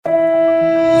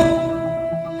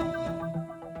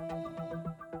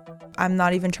I'm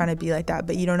not even trying to be like that,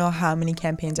 but you don't know how many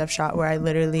campaigns I've shot where I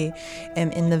literally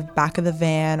am in the back of the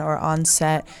van or on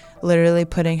set, literally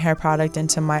putting hair product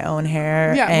into my own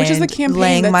hair, and which is a campaign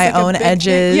laying that's my like own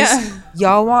edges. Yeah.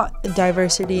 Y'all want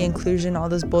diversity, inclusion, all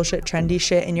this bullshit, trendy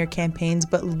shit in your campaigns,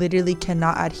 but literally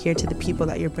cannot adhere to the people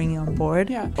that you're bringing on board.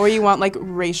 Yeah. Or you want like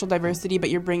racial diversity, but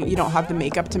you don't have the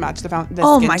makeup to match the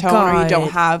skin my tone, God. or you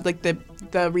don't have like the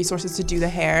resources to do the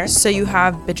hair. So you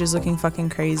have bitches looking fucking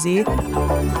crazy.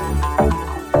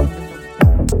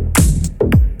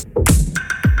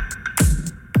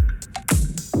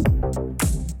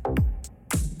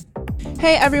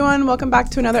 Hey everyone, welcome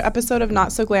back to another episode of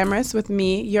Not So Glamorous with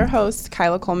me, your host,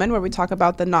 Kyla Coleman, where we talk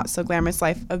about the not so glamorous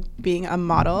life of being a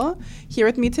model. Here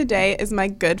with me today is my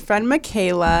good friend,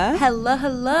 Michaela.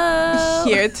 Hello.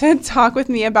 Here to talk with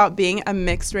me about being a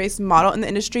mixed race model in the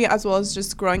industry, as well as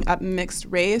just growing up mixed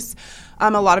race. A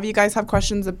lot of you guys have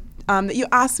questions that you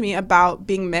asked me about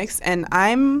being mixed, and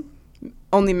I'm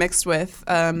only mixed with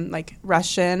like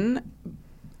Russian,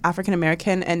 African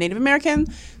American, and Native American.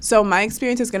 So my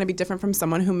experience is going to be different from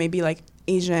someone who may be like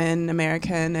Asian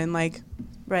American and like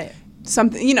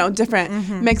something,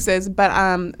 different mixes. But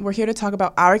we're here to talk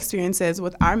about our experiences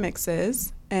with our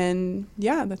mixes. And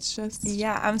yeah, that's just...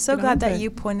 Yeah, I'm so glad that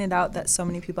you pointed out that so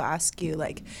many people ask you,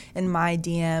 like in my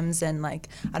DMs and like,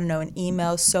 I don't know, in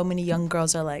emails, so many young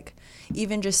girls are like,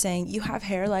 even just saying, you have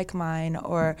hair like mine,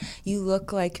 or you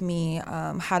look like me.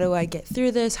 How do I get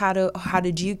through this? How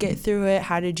did you get through it?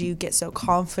 How did you get so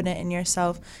confident in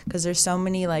yourself? Because there's so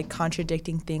many like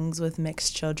contradicting things with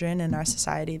mixed children in our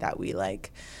society that we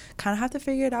like kind of have to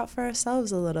figure it out for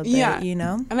ourselves a little bit,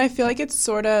 And I feel like it's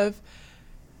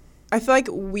I feel like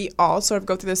we all sort of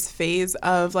go through this phase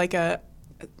of like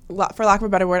for lack of a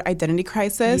better word, identity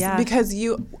crisis. Yeah. Because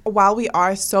while we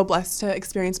are so blessed to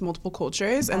experience multiple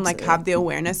cultures and like have the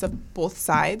awareness of both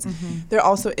sides, there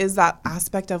also is that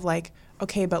aspect of like,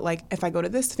 okay, but like if I go to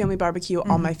this family barbecue,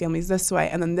 all my family's this way,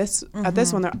 and then this at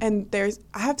this one,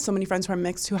 I have so many friends who are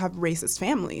mixed who have racist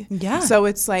family. Yeah. So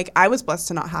it's like I was blessed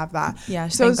to not have that. Yeah.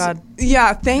 So thank God.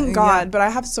 Yeah, thank God. Yeah. But I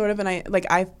have sort of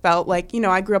I felt like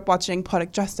I grew up watching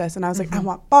Poetic Justice, and I was like, I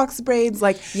want box braids.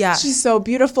 Like, she's so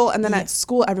beautiful. And then at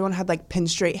school, everyone had like pin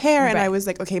straight hair, and I was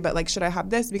like, okay, but like should I have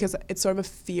this? Because it's sort of a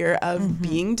fear of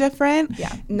being different.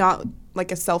 Yeah. Not like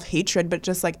a self-hatred, but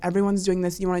just like everyone's doing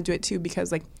this, you want to do it too,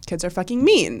 because like kids are fucking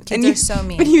mean. Kids are so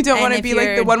mean. But you don't want to be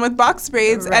like the one with box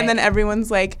braids, and then everyone's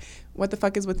like, what the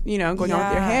fuck is with going on with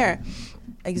your hair?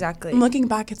 Exactly. Looking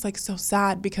back, it's like so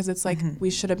sad, because it's like we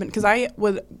should have been, because I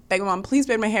would beg my mom, please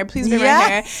braid my hair, please braid my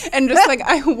hair, and just like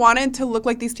I wanted to look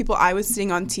like these people I was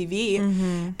seeing on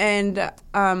TV. And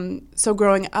so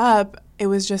growing up, it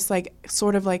was just like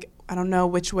sort of like I don't know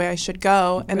which way I should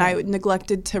go, and I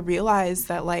neglected to realize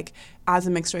that like as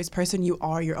a mixed race person, you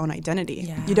are your own identity.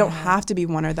 Yeah. You don't have to be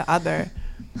one or the other.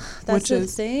 That's the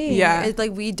thing. Yeah. It's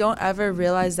like we don't ever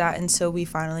realize that until we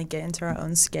finally get into our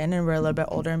own skin and we're a little bit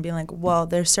older and being like, well,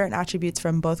 there's certain attributes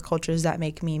from both cultures that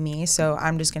make me me, so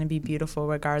I'm just going to be beautiful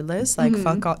regardless. Like,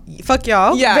 fuck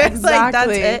y'all. Yeah, exactly. Like,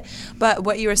 that's it. But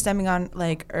what you were stemming on,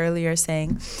 like, earlier,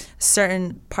 saying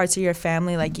certain parts of your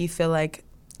family, like, you feel like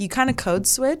you kind of code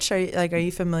switch. Are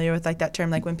you familiar with like that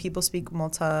term? Like when people speak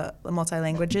multi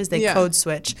languages, they code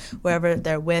switch wherever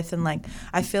they're with, and like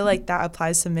I feel like that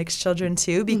applies to mixed children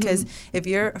too. Because if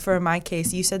you're, for my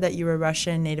case, you said that you were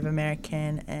Russian, Native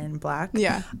American, and Black.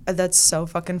 Yeah, that's so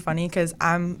fucking funny because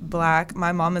I'm Black.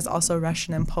 My mom is also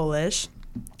Russian and Polish.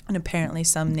 And apparently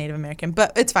some Native American,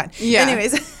 but it's fine. Yeah.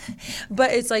 Anyways,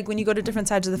 but it's like when you go to different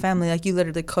sides of the family, like you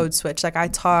literally code switch. Like I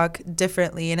talk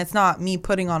differently, and it's not me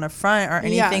putting on a front or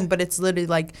anything, but it's literally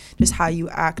like just how you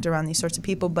act around these sorts of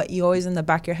people. But you always in the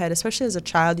back of your head, especially as a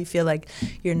child, you feel like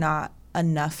you're not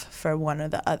enough for one or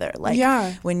the other. Like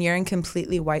when you're in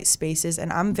completely white spaces,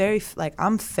 and I'm very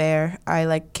I'm fair, I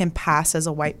like can pass as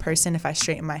a white person if I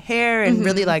straighten my hair and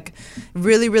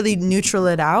really neutral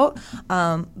it out,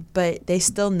 but they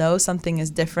still know something is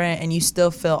different and you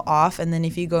still feel off. And then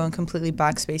if you go in completely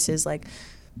black spaces, like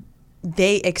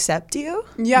they accept you.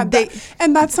 Yeah.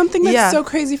 And that's something that's so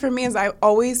crazy for me, is I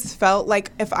always felt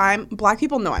like if I'm Black,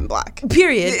 people know I'm Black.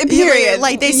 Period.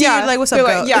 Like they see you like, what's up,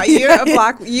 girl? Like, you're a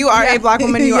Black, you are a Black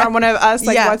woman, you are one of us,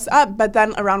 like what's up? But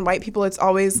then around white people, it's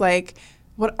always like,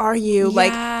 what are you?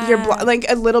 Like you're like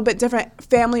a little bit different,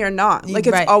 family or not. Like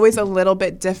it's always a little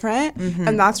bit different.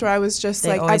 And that's where I was just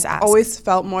I've always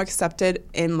felt more accepted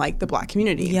in like the Black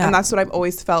community. Yeah. And that's what I've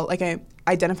always felt like I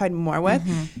identified more with,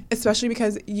 especially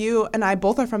because you and I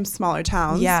both are from smaller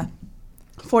towns. Yeah.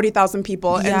 40,000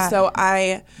 people. Yeah. And so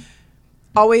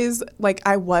always like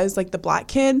I was like the black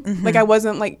kid. Like I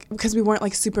wasn't like, because we weren't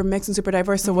like super mixed and super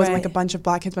diverse, so it wasn't like a bunch of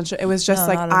black kids, it was just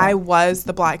like I was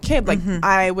the black kid. Like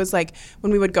I was like,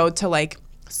 when we would go to like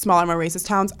smaller, more racist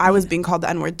towns, I was being called the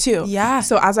N-word too. Yeah.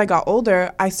 So as I got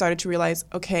older, I started to realize,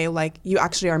 okay, like you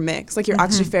actually are mixed. Like you're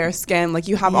actually fair skinned. Like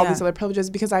you have all these other privileges,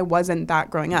 because I wasn't that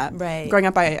growing up. Right. Growing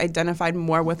up, I identified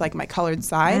more with like my colored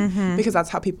side because that's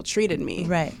how people treated me.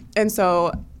 Right. And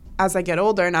so as I get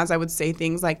older and as I would say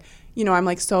things like, you know, I'm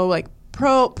like so like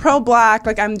pro-black,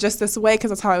 like I'm just this way because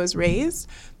that's how I was raised.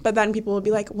 But then people would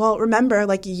be like, well, remember,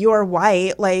 like you're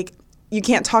white, like you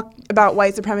can't talk about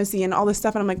white supremacy and all this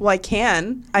stuff. And I'm like, well, I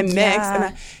can. I'm mixed.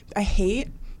 And I hate,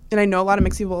 and I know a lot of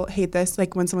mixed people hate this,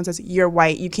 like when someone says, you're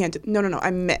white, you can't no,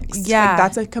 I'm mixed. Yeah. Like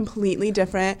that's a completely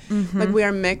different, like we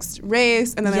are mixed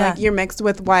race. And then they're like, you're mixed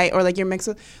with white, or like you're mixed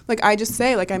with, like I just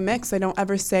say, like I'm mixed. I don't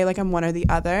ever say like I'm one or the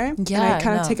other. Yeah, and I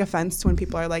kind of take offense to when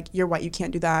people are like, you're white, you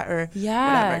can't do that, or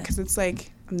whatever. Because it's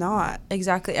like, I'm not.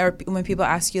 Exactly. Or when people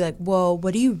ask you like, well,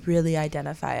 what do you really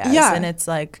identify as? Yeah. And it's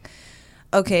like,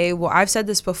 okay, well, I've said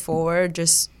this before,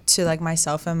 just to like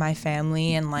myself and my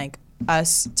family and like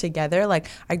us together. Like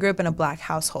I grew up in a black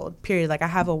household, period. Like I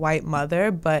have a white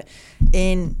mother, but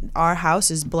in our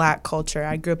house is black culture.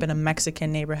 I grew up in a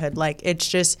Mexican neighborhood. Like it's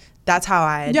just, that's how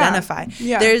I identify.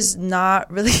 Yeah. There's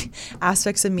not really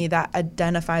aspects of me that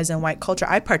identifies in white culture.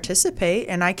 I participate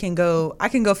and I can go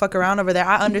fuck around over there.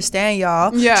 I understand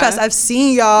y'all. Yeah. Trust, I've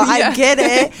seen y'all. Yeah. I get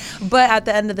it. But at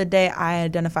the end of the day, I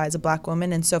identify as a black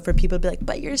woman. And so for people to be like,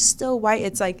 but you're still white,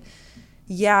 it's like,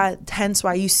 yeah, hence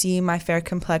why you see my fair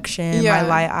complexion, my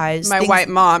light eyes. My white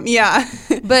mom,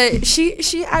 But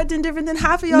she acting different than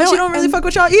half of y'all. No, she don't really fuck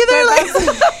with y'all either.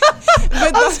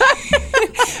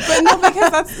 But no,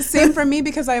 because that's the same for me,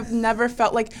 because I've never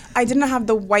felt like I didn't have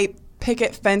the white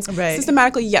picket fence. Right.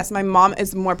 Systematically, yes, my mom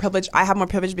is more privileged. I have more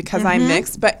privilege because I'm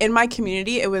mixed. But in my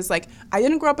community, it was like I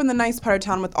didn't grow up in the nice part of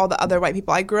town with all the other white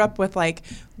people. I grew up with like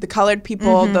the colored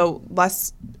people,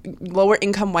 the lower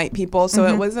income white people. So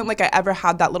it wasn't like I ever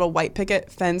had that little white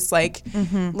picket fence, like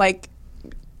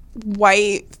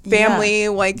white family,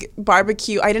 like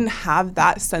barbecue. I didn't have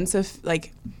that sense of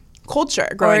like culture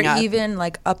growing up. Or even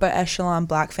like upper echelon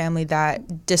black family that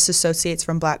disassociates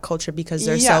from black culture because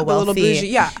they're so wealthy. The little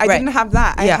bougie. I didn't have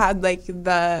that. I Yeah. had like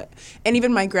and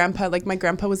even my grandpa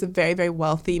was a very, very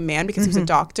wealthy man because he was a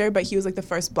doctor, but he was like the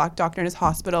first black doctor in his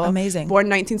hospital. Amazing. Born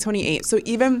in 1928. So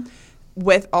even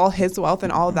with all his wealth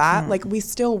and all that, like we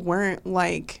still weren't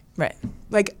like,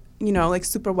 like, you know, like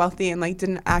super wealthy and like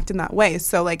didn't act in that way.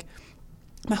 So like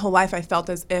my whole life I felt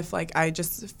as if like I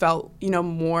just felt, you know,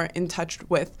 more in touch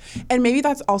with, and maybe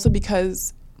that's also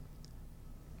because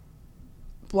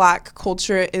black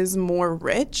culture is more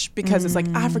rich because it's like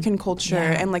African culture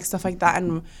and like stuff like that,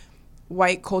 and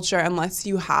white culture, unless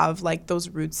you have like those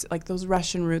roots, like those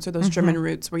Russian roots or those German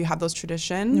roots where you have those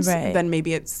traditions, then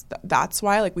maybe it's that's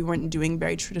why like we weren't doing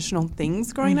very traditional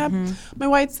things growing up. My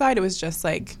white side, it was just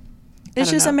like it's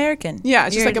just American. Yeah,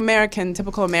 it's just like American,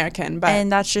 typical American. But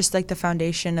and that's just like the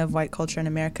foundation of white culture in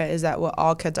America, is that what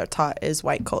all kids are taught is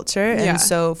white culture. And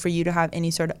so for you to have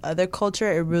any sort of other culture,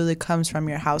 it really comes from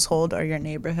your household or your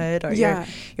neighborhood or your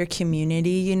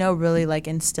community, you know, really like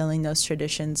instilling those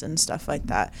traditions and stuff like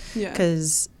that.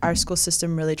 Because our school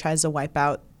system really tries to wipe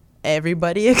out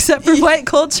everybody except for white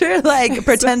culture, like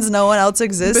pretends no one else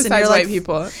exists. Besides and you're white like,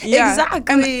 people.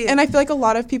 Exactly. And I feel like a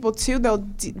lot of people too, they'll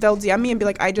DM me and be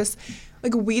like,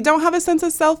 like we don't have a sense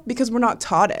of self because we're not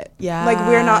taught it. Like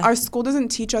we're not, our school doesn't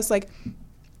teach us, like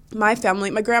my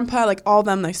family, my grandpa, like all of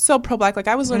them, like so pro-black. Like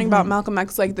I was learning about Malcolm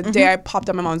X like the day I popped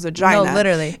out my mom's vagina. No,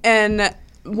 literally. And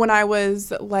when I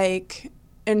was like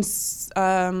in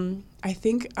I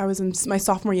think I was in my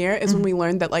sophomore year is when we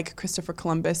learned that like Christopher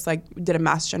Columbus like did a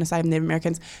mass genocide of Native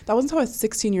Americans. That wasn't until I was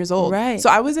 16 years old. Right. So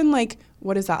I was in like,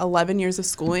 what is that, 11 years of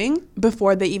schooling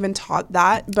before they even taught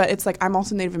that. But it's like I'm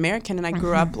also Native American and I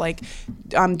grew up like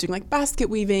doing like basket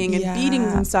weaving and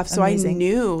beadings and stuff. So Amazing. I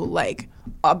knew like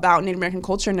about Native American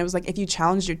culture, and it was like if you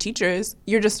challenge your teachers,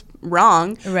 you're just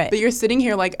wrong. But you're sitting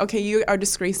here like, okay, you are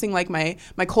disgracing like my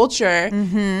culture,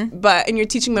 but and you're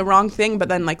teaching the wrong thing. But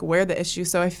then like where are the issues?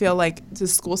 So I feel like the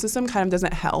school system kind of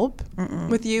doesn't help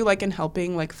with you like in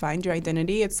helping like find your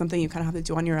identity. It's something you kind of have to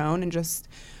do on your own and just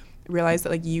realize that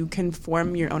like you can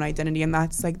form your own identity, and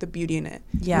that's like the beauty in it.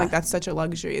 And, like that's such a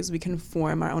luxury, is we can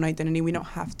form our own identity. We don't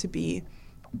have to be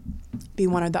be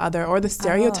one or the other, or the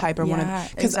stereotype or one of the,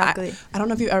 because exactly. I don't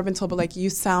know if you've ever been told, but like you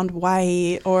sound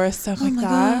white or stuff like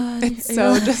that. God. It's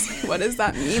so just like, what does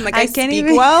that mean? Like I can't speak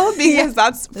even, well because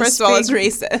that's first of all it's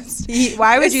racist.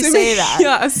 Why would you say that?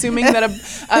 Yeah, assuming that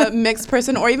a mixed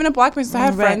person or even a black person. I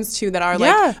have friends too that are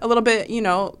like a little bit, you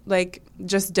know, like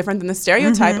just different than the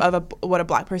stereotype of what a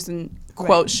black person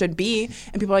quote should be,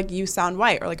 and people are like, you sound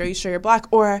white, or like, are you sure you're black?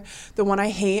 Or the one I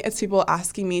hate is people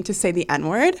asking me to say the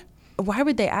N-word. Why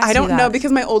would they ask I don't you that? know,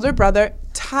 because my older brother,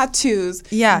 tattoos,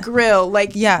 grill,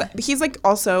 like, he's like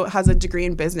also has a degree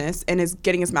in business and is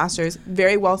getting his master's.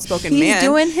 Very well spoken man.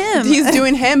 He's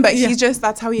doing him, but he's just,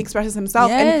 that's how he expresses himself.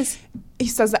 Yes. And he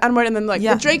says the N-word, and then like,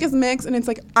 well, Drake is mixed, and it's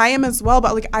like, I am as well,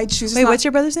 but like, I choose. Wait, what's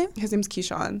your brother's name? His name's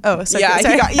Keyshawn. Oh, so yeah,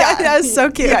 cute. he got, that's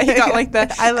so cute. Yeah, he got like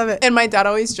the. I love it. And my dad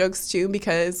always jokes too,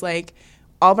 because like,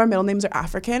 all of our middle names are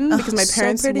African, because my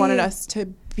parents wanted us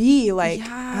to be like,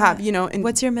 have, you know. And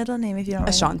what's your middle name, if you don't know?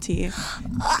 Ashanti.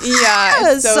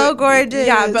 So gorgeous.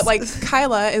 Yeah, but like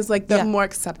Kyla is like the more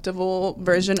acceptable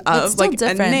version of like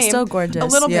a name. Still gorgeous. A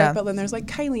little bit, but then there's like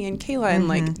Kylie and Kayla, and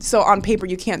like, so on paper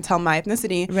you can't tell my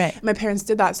ethnicity. Right. My parents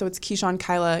did that, so it's Keyshawn,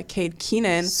 Kyla, Cade,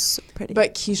 Keenan. So pretty.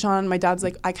 But Keyshawn, my dad's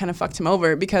like, I kind of fucked him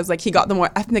over because like he got the more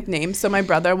ethnic name. So my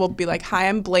brother will be like, hi,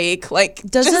 I'm Blake. Like,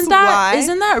 isn't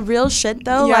that real shit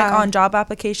though? Yeah. Like on job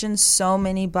applications, so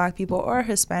many black people or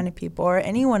Hispanic people or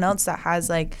anyone else that has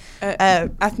like a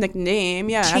ethnic name,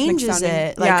 changes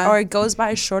it, like, or it goes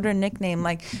by a shorter nickname.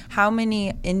 Like, how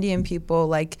many Indian people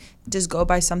like just go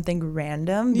by something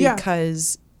random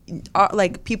because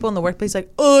like people in the workplace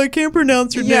like, oh, I can't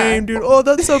pronounce your name, dude. Oh,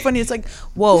 that's so funny. It's like,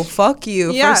 whoa, fuck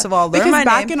you. First of all, learn because my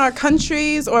back name. in our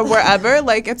countries or wherever,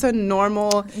 like it's a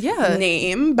normal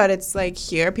name, but it's like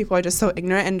here people are just so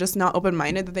ignorant and just not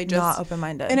open-minded that they just not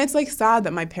open-minded. And it's like sad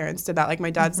that my parents did that. Like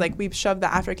my dad's like, we've shoved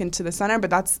the African to the center, but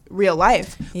that's real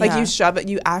life. Like you shove it,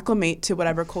 you acclimate to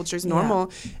whatever culture's normal.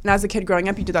 And as a kid growing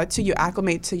up, you do that too. You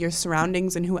acclimate to your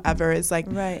surroundings and whoever is like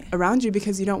around you,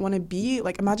 because you don't want to be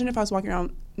like, imagine if I was walking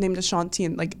around named Ashanti,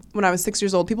 and like when I was 6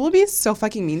 years old, people would be so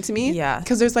fucking mean to me. Yeah.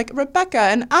 Because there's like Rebecca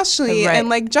and Ashley and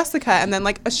like Jessica and then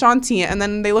like Ashanti, and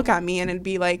then they look at me and it'd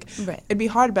be like, it'd be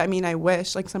hard. But I mean, I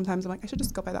wish, like sometimes I'm like, I should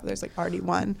just go by that. There's like already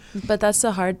one. But that's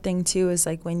the hard thing too, is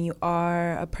like when you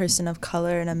are a person of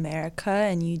color in America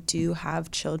and you do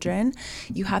have children,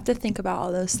 you have to think about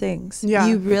all those things. Yeah.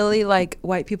 You really, like,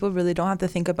 white people really don't have to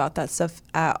think about that stuff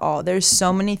at all. There's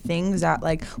so many things that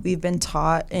like we've been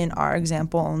taught in our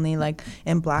example only, like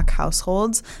in black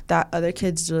households, that other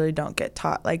kids really don't get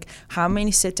taught. Like, how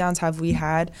many sit downs have we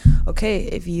had? Okay,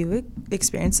 if you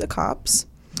experience the cops,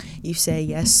 you say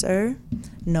yes sir,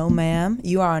 no ma'am.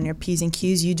 You are on your P's and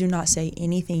Q's. You do not say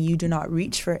anything. You do not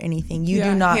reach for anything. You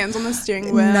do not hands on the steering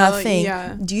wheel. Nothing.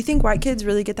 Do you think white kids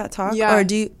really get that talk? Or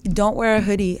don't wear a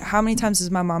hoodie? How many times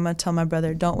does my mama tell my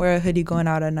brother, don't wear a hoodie going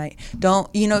out at night?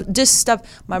 Don't, you know, just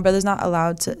stuff. My brother's not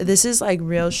allowed to. This is like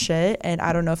real shit, and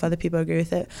I don't know if other people agree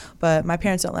with it, but my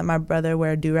parents don't let my brother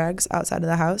wear do-rags outside of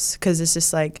the house because it's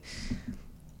just like,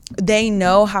 they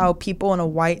know how people in a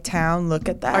white town look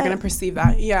at that. Are going to perceive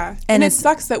that, and it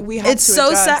sucks that we have to adjust. It's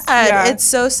so sad. Yeah. It's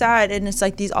so sad. And it's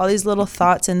like all these little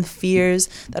thoughts and fears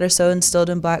that are so instilled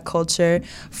in black culture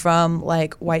from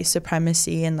like white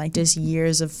supremacy and like just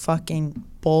years of fucking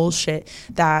bullshit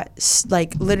that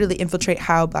like literally infiltrate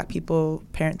how black people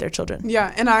parent their children.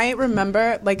 Yeah, and I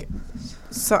remember like,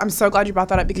 so I'm so glad you brought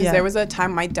that up, because there was a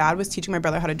time my dad was teaching my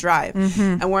brother how to drive,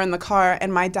 and we're in the car,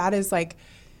 and my dad is like,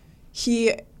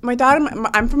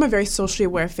 I'm from a very socially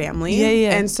aware family,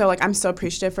 and so like I'm so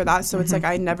appreciative for that. So it's like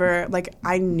I never, like,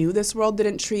 I knew this world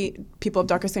didn't treat people of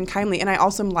darker skin kindly, and I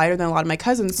also am lighter than a lot of my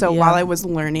cousins. So while I was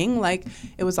learning, like,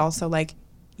 it was also like,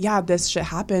 yeah, this shit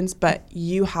happens, but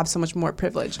you have so much more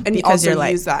privilege, and you also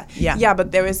use that. Yeah.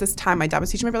 But there was this time my dad was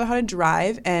teaching my brother how to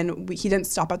drive, and he didn't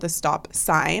stop at the stop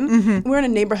sign. We're in a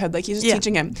neighborhood, like he's just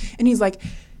teaching him, and he's like,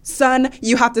 son,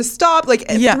 you have to stop, like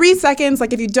 3 seconds,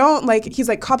 like if you don't, like, he's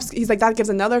like, cops, he's like, that gives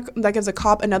a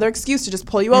cop another excuse to just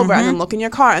pull you over and then look in your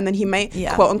car, and then he might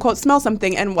quote unquote smell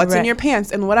something, and what's in your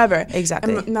pants and whatever.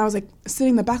 Exactly. And I was like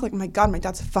sitting in the back like, my God, my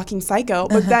dad's a fucking psycho.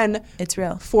 But then it's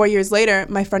real. 4 years later,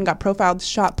 my friend got profiled,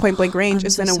 shot point blank range,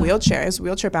 is in a wheelchair, is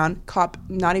wheelchair bound, cop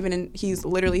not even in, he's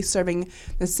literally serving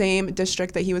the same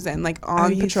district that he was in, like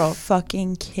on patrol. Are you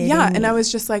fucking kidding me? And I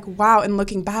was just like, wow. And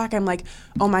looking back, I'm like,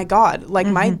 oh my God, like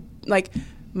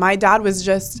my dad was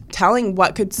just telling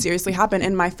what could seriously happen.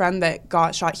 And my friend that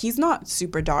got shot, he's not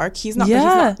super dark. He's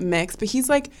not mixed, but he's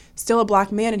like still a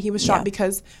black man. And he was shot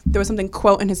because there was something,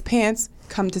 quote, in his pants,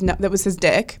 come to know, that was his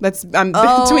dick. That's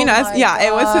between us. Yeah, God.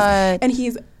 it was his. And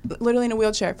he's literally in a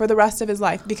wheelchair for the rest of his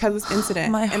life because of this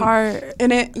incident. My heart.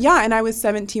 And I was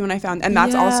 17 when I found, and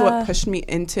that's also what pushed me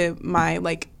into my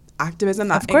like activism.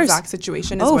 That exact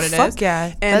situation is what it is. Fuck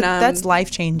yeah. And that's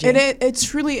life changing. It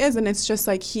truly is. And it's just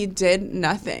like he did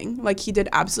nothing. Like he did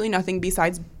absolutely nothing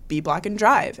besides be black and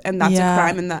drive. And that's a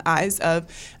crime in the eyes of,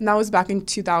 and that was back in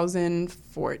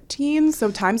 2014.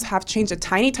 So times have changed a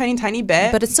tiny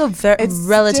bit. But it's still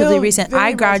relatively recent.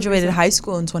 I graduated high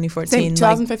school in 2014. Same,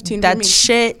 2015 like, that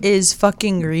shit is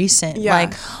fucking recent. Yeah.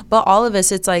 Like, but all of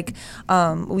us, it's like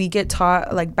we get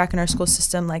taught, like back in our school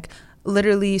system, like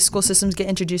literally school systems get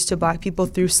introduced to black people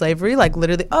through slavery. Like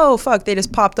literally, oh fuck, they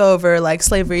just popped over, like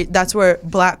slavery. That's where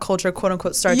black culture, quote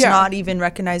unquote, starts. Not even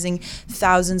recognizing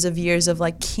thousands of years of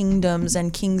like kingdoms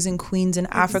and kings and queens in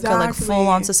Africa, like full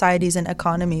on societies and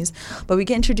economies. But we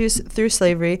get introduced through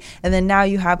slavery, and then now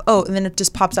you have and then it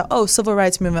just pops out, civil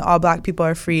rights movement, all black people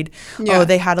are freed.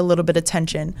 They had a little bit of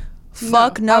tension.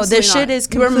 Fuck no, this shit is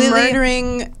completely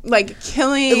murdering, like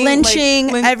killing,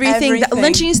 lynching, like, everything.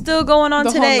 Lynching's still going on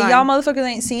today. Y'all motherfuckers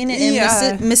ain't seeing it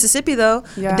in Mississippi though.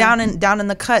 Down in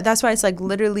the cut. That's why it's like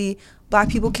literally black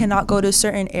people cannot go to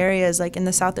certain areas. Like in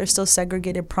the South, there's still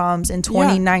segregated proms in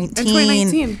 2019. In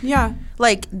 2019, yeah.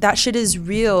 Like that shit is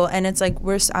real, and it's like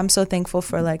I'm so thankful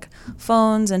for like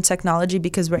phones and technology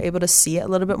because we're able to see it a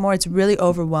little bit more. It's really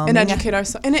overwhelming and educate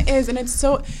ourselves, and it is, and it's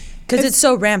so. Because it's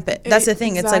so rampant. That's the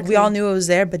thing. Exactly. It's like we all knew it was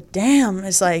there, but damn,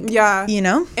 it's like, you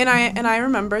know? And I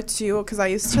remember too, because I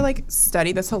used to like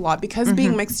study this a lot, because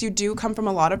being mixed, you do come from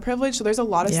a lot of privilege. So there's a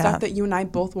lot of stuff that you and I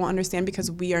both won't understand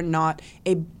because we are not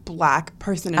a black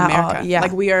person in America.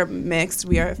 Like we are mixed,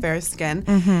 we are fair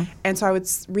skin. And so I would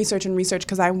research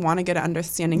because I want to get an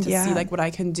understanding to see like what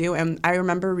I can do. And I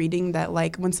remember reading that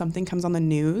like when something comes on the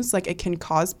news, like it can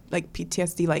cause like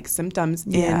PTSD like symptoms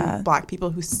in black people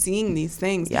who's seeing these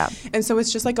things. And so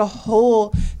it's just like a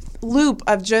whole loop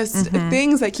of just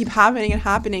things that keep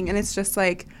happening, and it's just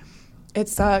like, it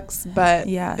sucks, but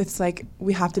it's like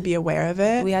we have to be aware of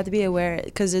it. We have to be aware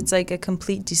because it's like a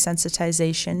complete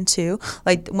desensitization too.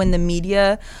 Like when the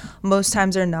media, most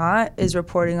times or not, is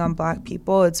reporting on black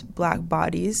people, it's black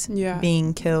bodies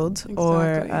being killed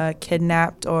or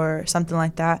kidnapped or something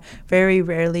like that. Very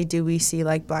rarely do we see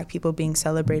like black people being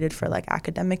celebrated for like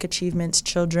academic achievements,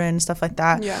 children, stuff like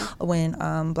that.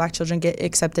 When black children get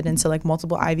accepted into like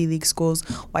multiple Ivy League schools,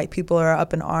 white people are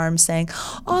up in arms saying,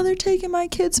 "Oh, they're taking my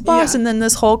kid's spots." And then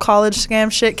this whole college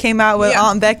scam shit came out with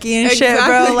Aunt Becky and shit,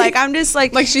 bro. Like I'm just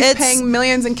like she's paying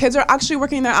millions, and kids are actually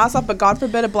working their ass off. But God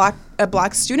forbid a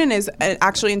black student is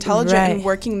actually intelligent and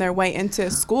working their way into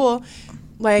school.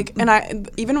 Like, and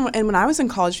when I was in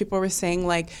college, people were saying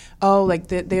like, oh, like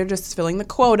they're just filling the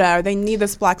quota, or they need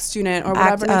this black student or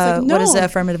whatever. And it's like, no. What is the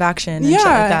affirmative action? And shit like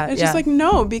that. It's just like,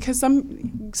 no, because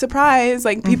some surprise,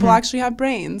 like people actually have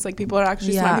brains, like people are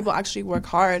actually smart, people actually work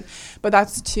hard. But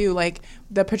that's too like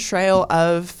the portrayal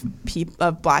of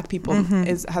black people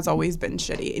has always been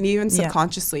shitty, and even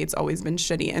subconsciously, it's always been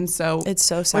shitty. And so it's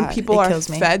so sad. When people are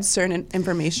fed certain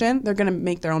information, they're gonna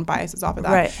make their own biases off of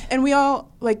that. Right. And we all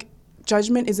like.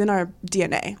 Judgment is in our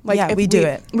DNA. Like we do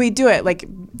it. We do it. Like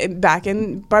back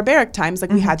in barbaric times, like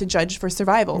we had to judge for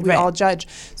survival. We all judge.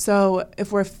 So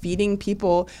if we're feeding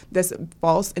people this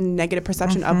false and negative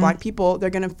perception of black people,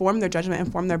 they're gonna form their judgment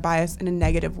and form their bias in a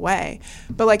negative way.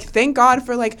 But like, thank God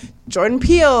for like Jordan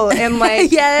Peele and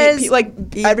like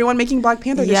everyone making Black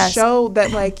Panther to show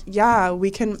that like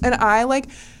we can. And I like.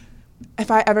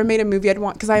 If I ever made a movie, I'd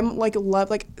want, because I'm like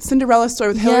love like Cinderella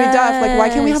story with Hilary Duff. Like, why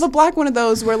can't we have a black one of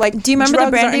those where like do you remember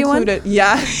the Brandy one?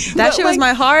 Yeah, that shit was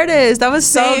my hardest. That was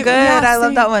so good. I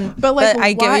love that one. But like,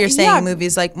 I get what you're saying.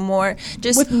 Movies like more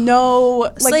just with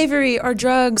no slavery or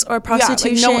drugs or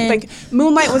prostitution. Like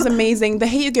Moonlight was amazing. The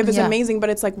Hate U Give is amazing, but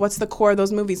it's like, what's the core of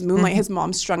those movies? Moonlight, his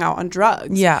mom's strung out on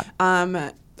drugs.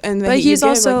 But he's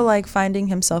also like finding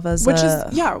himself as which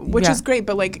is great.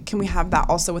 But like, can we have that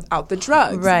also without the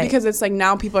drugs? Right. Because it's like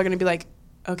now people are going to be like,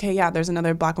 okay, there's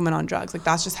another black woman on drugs. Like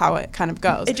that's just how it kind of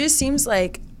goes. It just seems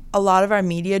like a lot of our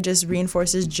media just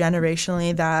reinforces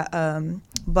generationally that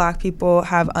Black people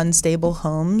have unstable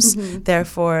homes,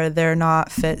 therefore they're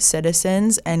not fit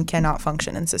citizens and cannot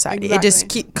function in society. Exactly. It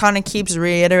just kind of keeps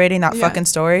reiterating that fucking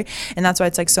story, and that's why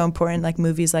it's like so important. Like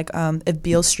movies like If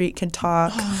Beale Street Could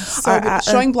Talk,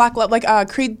 showing black love, like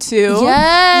Creed 2.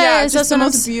 Yes, just the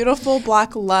most beautiful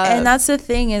black love. And that's the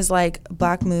thing is like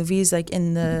black movies like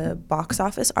in the box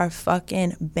office are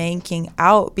fucking banking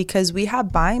out because we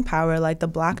have buying power, like the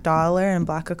black dollar and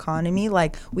black economy.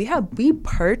 Like we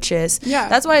purchase. Yeah.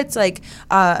 That's why it's like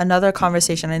another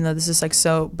conversation. I know this is like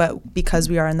but because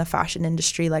we are in the fashion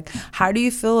industry, like how do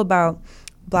you feel about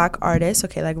Black artists,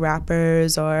 okay, like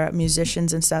rappers or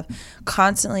musicians and stuff,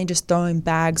 constantly just throwing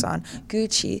bags on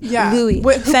Gucci, Louis,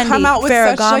 Fendi, come out with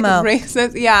Ferragamo,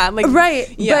 such, like, racist,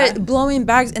 right, but blowing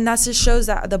bags, and that just shows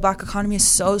that the black economy is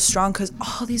so strong because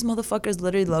all these motherfuckers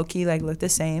literally low-key like look the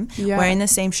same, wearing the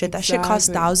same shit. That shit costs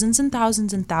thousands and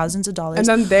thousands and thousands of dollars. And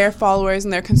then their followers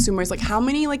and their consumers, like how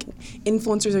many like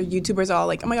influencers or YouTubers are all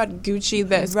like, oh my god, Gucci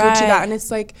this, Gucci that, and it's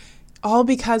like, all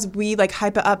because we like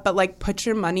hype it up, but like put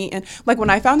your money in. Like when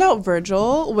I found out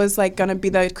Virgil was like gonna be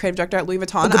the creative director at Louis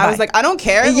Vuitton, I was like, I don't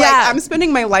care. Like I'm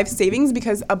spending my life savings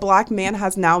because a black man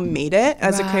has now made it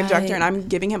as a creative director, and I'm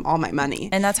giving him all my money.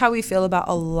 And that's how we feel about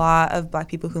a lot of black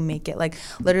people who make it. Like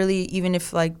literally, even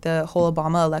if like the whole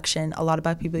Obama election, a lot of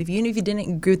black people, even if you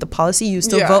didn't agree with the policy, you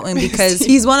still voting because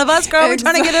he's one of us, girl. We're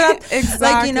trying to get it up. Exactly.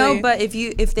 Like, you know, but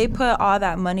if they put all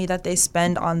that money that they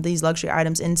spend on these luxury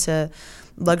items into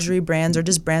luxury brands or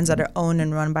just brands that are owned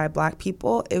and run by black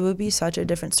people, it would be such a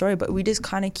different story. But we just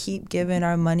kind of keep giving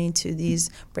our money to these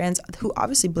brands who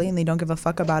obviously blatantly don't give a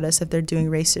fuck about us if they're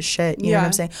doing racist shit. You know what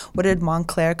I'm saying? What did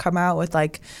Montclair come out with,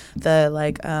 like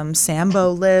the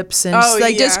Sambo lips and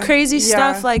just crazy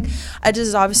stuff? Like, I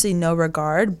just obviously no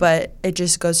regard, but it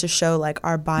just goes to show like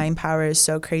our buying power is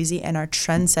so crazy and our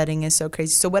trend setting is so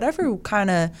crazy. So whatever kind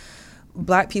of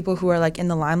black people who are like in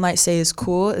the limelight say is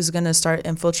cool is gonna start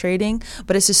infiltrating,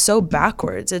 but it's just so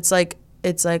backwards. It's like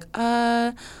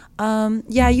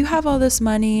yeah, you have all this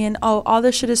money and all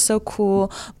this shit is so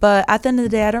cool, but at the end of the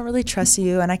day I don't really trust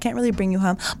you and I can't really bring you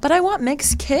home, but I want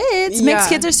mixed kids. Mixed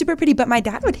kids are super pretty, but my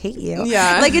dad would hate you.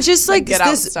 Like it's just like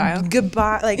this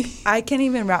goodbye. Like I can't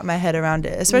even wrap my head around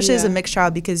it, especially as a mixed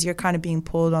child, because you're kind of being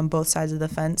pulled on both sides of the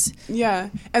fence.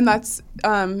 And that's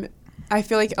I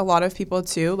feel like a lot of people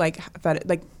too, like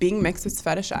being mixed is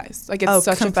fetishized. Like it's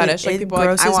such a fetish. Like people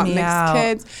are like, I want mixed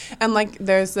kids. And like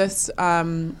there's this, I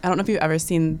don't know if you've ever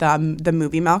seen the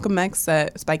movie Malcolm X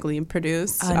that Spike Lee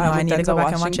produced. No, I need to go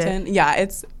back and watch it. Yeah,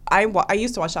 it's, I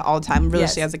used to watch that all the time,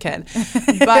 religiously as a kid.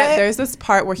 But there's this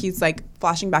part where he's like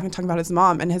flashing back and talking about his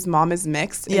mom, and his mom is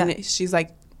mixed. And she's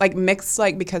like mixed,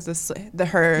 like because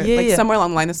somewhere along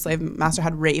the line the slave master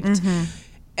had raped.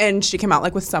 And she came out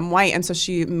like with some white, and so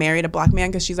she married a black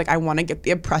man because she's like, I want to get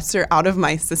the oppressor out of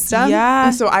my system.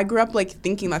 And so I grew up like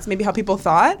thinking that's maybe how people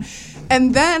thought,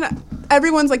 and then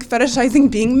everyone's like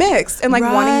fetishizing being mixed and like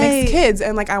wanting mixed kids,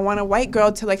 and like I want a white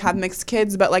girl to like have mixed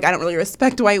kids, but like I don't really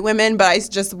respect white women, but I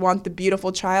just want the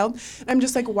beautiful child. And I'm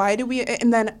just like, why do we?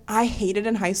 And then I hated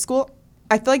in high school.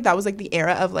 I feel like that was like the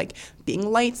era of like being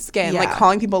light skin, like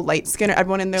calling people light skin, or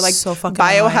everyone in their like so bio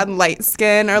annoying. Had light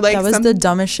skin, or like that was the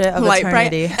dumbest shit of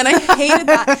eternity. And I hated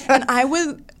that. And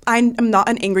I'm not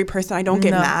an angry person. I don't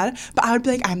get mad, but I would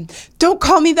be like, don't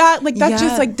call me that. Like that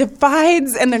just like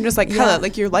divides. And they're just like, hella,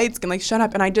 like you're light skin, like shut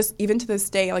up. And I just, even to this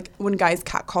day, like when guys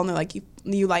catcall and they're like,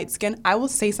 you light skin, I will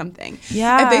say something.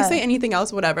 If they say anything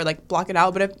else, whatever, like block it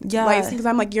out. But if light skin, because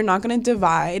I'm like, you're not gonna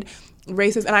divide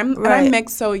races, and I'm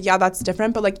mixed, so yeah, that's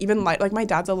different. But like even like my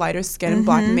dad's a lighter skinned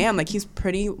black man, like he's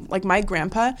pretty, like my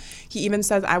grandpa, he even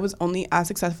says I was only as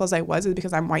successful as I was is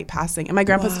because I'm white passing, and my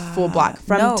grandpa's full black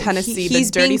from Tennessee,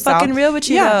 he's the dirty being South. Fucking real with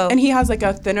you though. And he has like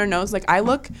a thinner nose. Like I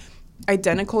look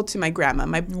identical to my grandma,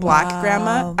 my black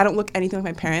grandma. I don't look anything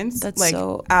like my parents. That's like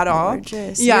so at all.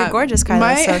 Gorgeous. You're gorgeous,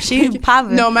 Kyla. So she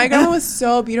popping. No, my grandma was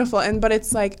so beautiful, but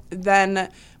it's like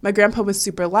then my grandpa was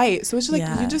super light, so it's just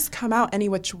like you just come out any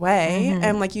which way,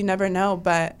 and like you never know.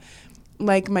 But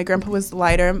like my grandpa was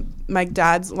lighter, my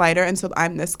dad's lighter, and so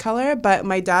I'm this color. But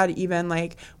my dad even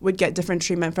like would get different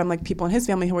treatment from like people in his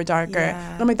family who were darker.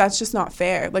 And I'm like, that's just not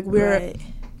fair. Like we're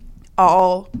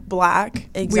all black,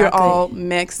 we're all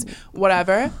mixed,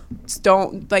 whatever. Just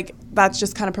don't like, that's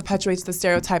just kind of perpetuates the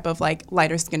stereotype of like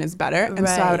lighter skin is better. And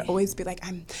so I would always be like,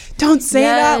 don't say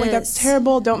that, like that's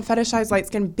terrible, don't fetishize light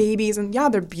skinned babies. And yeah,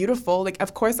 they're beautiful. Like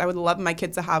of course I would love my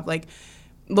kids to have like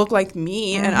look like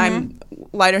me and I'm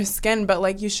lighter skin, but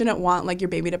like you shouldn't want like your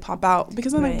baby to pop out,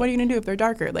 because then like what are you gonna do if they're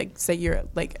darker? Like say you're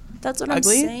like that's what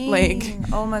ugly? I'm saying.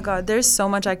 Like, oh my god, there's so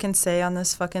much I can say on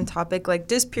this fucking topic. Like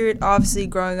this period, obviously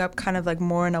growing up kind of like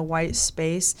more in a white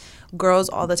space, girls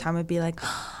all the time would be like,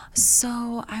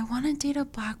 so I want to date a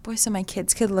black boy so my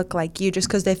kids could look like you, just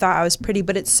because they thought I was pretty.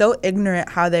 But it's so ignorant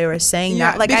how they were saying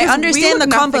that. Like I understand the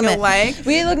compliment.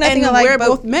 We look nothing alike. We're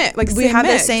both mixed. Like we have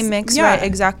the same mix, right?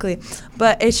 Exactly.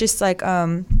 But it's just like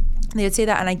they would say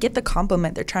that, and I get the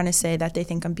compliment. They're trying to say that they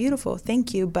think I'm beautiful.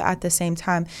 Thank you. But at the same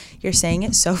time, you're saying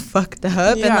it so fucked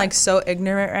up and like so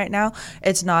ignorant right now.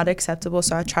 It's not acceptable.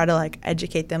 So I try to like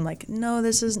educate them like, no,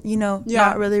 this is,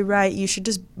 not really right. You should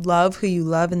just love who you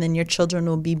love, and then your children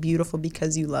will be beautiful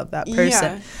because you love that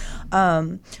person.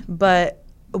 But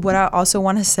what I also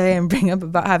want to say and bring up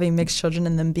about having mixed children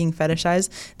and them being fetishized,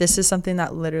 this is something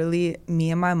that literally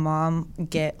me and my mom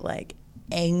get like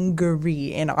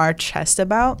angry in our chest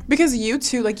about, because you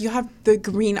too, like you have the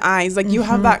green eyes, like you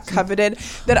have that coveted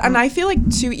that, and I feel like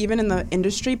too, even in the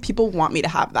industry, people want me to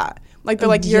have that. Like they're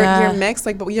like you're mixed,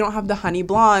 like, but you don't have the honey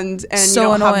blonde and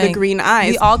so you don't have the green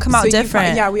eyes. We all come out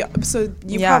different. So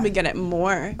you probably get it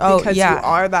more because you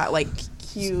are that like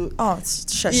cute. Oh,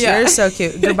 shush, you're so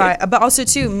cute. Goodbye. But also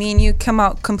too, me and you come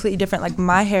out completely different. Like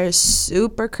my hair is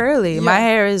super curly. My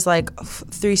hair is like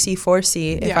 3C,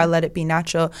 4C if I let it be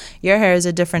natural. Your hair is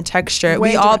a different texture.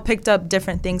 We all picked up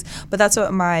different things, but that's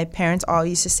what my parents all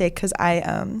used to say, because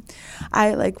I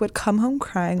like would come home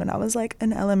crying when I was like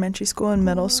in elementary school and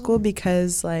middle school,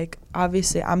 because like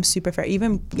obviously I'm super fair,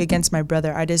 even against my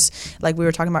brother. I just, like we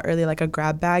were talking about earlier, like a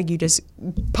grab bag, you just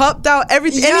popped out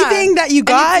everything, anything that you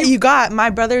got. My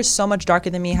brother is so much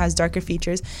darker than me, has darker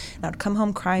features, and I'd come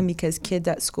home crying because kids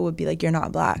at school would be like, you're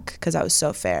not black, because I was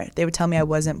so fair. They would tell me I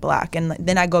wasn't black, and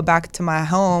then I go back to my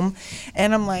home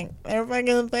and I'm like, they're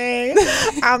fucking saying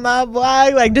I'm not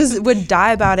black, like just would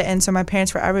die about it. And so my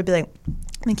parents forever would be like,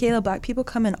 Michaela, black people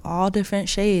come in all different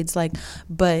shades, like,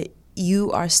 but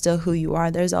you are still who you are.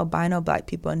 There's albino black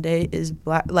people and they is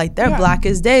black, like they're black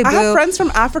as day, boo. I have friends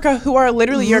from Africa who are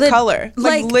literally your color,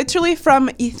 like literally from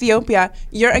Ethiopia,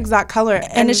 your exact color.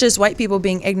 And it's just white people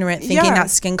being ignorant, thinking that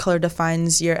skin color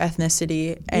defines your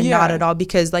ethnicity, and not at all,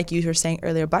 because like you were saying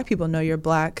earlier, black people know you're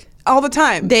black all the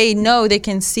time. They know, they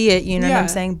can see it, you know what I'm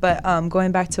saying? But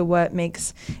going back to what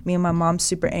makes me and my mom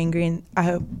super angry, and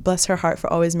I bless her heart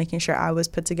for always making sure I was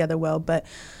put together well, but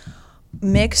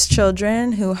mixed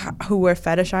children who were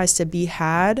fetishized to be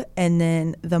had, and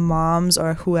then the moms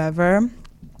or whoever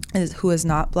who is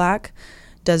not black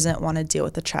doesn't want to deal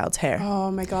with the child's hair. Oh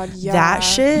my god, that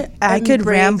shit I could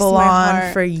ramble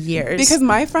on for years, because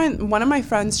one of my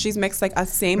friends, she's mixed, like a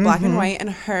same black and white, and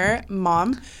her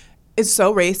mom is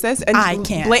so racist and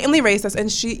blatantly racist,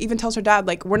 and she even tells her dad,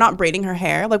 like, we're not braiding her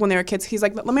hair. Like when they were kids, he's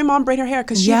like, let my mom braid her hair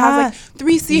because she has like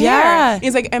 3C hair.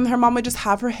 He's like, and her mom would just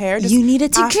have her hair just, you need to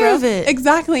take care of it.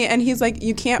 Exactly. And he's like,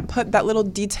 you can't put that little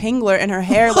detangler in her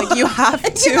hair, like you have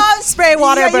to. You can't spray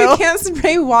water, bro. You can't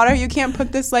spray water, you can't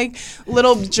put this like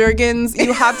little Jergens,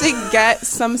 you have to get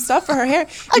some stuff for her hair.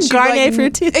 A Garnier for your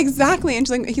teeth. Exactly. And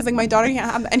he's like, my daughter can't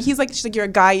have that. And she's like, you're a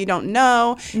guy, you don't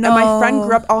know. And my friend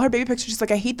grew up, all her baby pictures, she's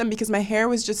like, I hate them because my hair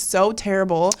was just so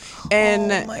terrible.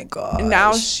 And oh my god,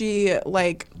 now she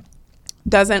like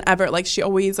doesn't ever, like, she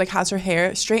always like has her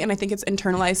hair straight, and I think it's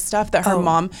internalized stuff that her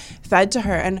mom fed to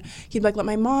her. And he'd like, let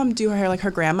my mom do her hair like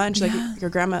her grandma, and she's like,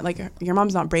 your grandma, like your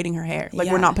mom's not braiding her hair, like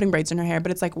we're not putting braids in her hair.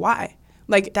 But it's like, why?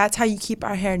 Like, that's how you keep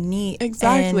our hair neat.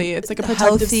 Exactly. It's like a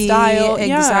protective style.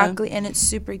 Exactly. And it's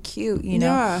super cute, you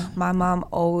know. My mom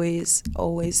always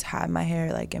had my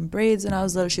hair like in braids when I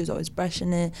was little. She was always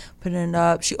brushing it, putting it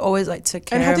up. She always like took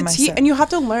care of my stuff. And you have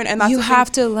to learn. And that's you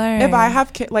have to learn. If I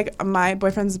have like my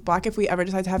boyfriend's black, if we ever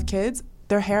decide to have kids,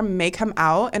 their hair may come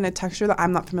out in a texture that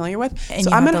I'm not familiar with. And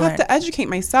so I'm going to have to educate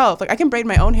myself. Like, I can braid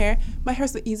my own hair. My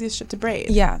hair's the easiest shit to braid.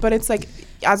 Yeah. But it's like,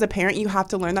 as a parent, you have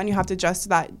to learn that, and you have to adjust to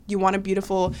that. You want a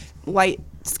beautiful,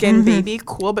 light-skinned baby,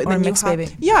 cool, but or then mixed baby.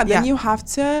 Then you have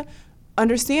to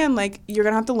understand, like, you're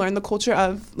gonna have to learn the culture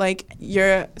of like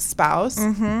your spouse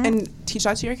and teach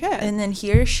that to your kid. And then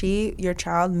he or she, your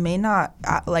child, may not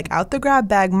like out the grab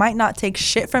bag, might not take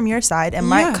shit from your side, and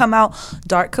might come out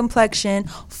dark complexion,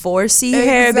 4C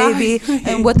hair, baby.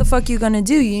 And what the fuck you gonna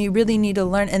do? You really need to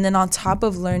learn. And then on top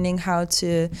of learning how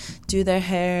to do their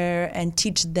hair and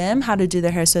teach them how to do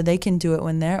their hair so they can do it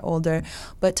when they're older,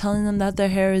 but telling them that their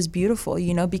hair is beautiful,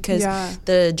 you know, because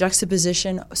the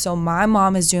juxtaposition. So my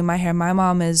mom is doing my hair. My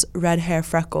mom is red hair,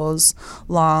 freckles,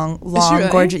 long,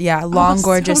 gorgeous,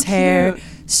 gorgeous hair,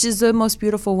 she's the most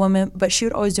beautiful woman, but she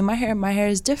would always do my hair. My hair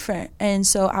is different. And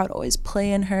so I would always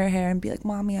play in her hair and be like,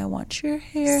 Mommy, I want your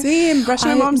hair. Same, brush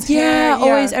my mom's hair. Yeah,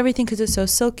 always everything, because it's so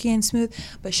silky and smooth.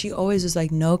 But she always was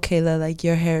like, no, Kayla, like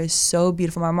your hair is so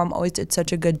beautiful. My mom always did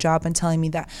such a good job in telling me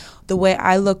that the way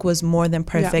I look was more than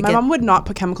perfect. Yeah, my mom would not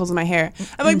put chemicals in my hair.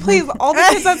 I'm like, please, all the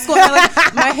kids at school,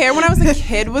 my hair when I was a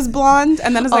kid was blonde,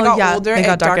 and then as I got older,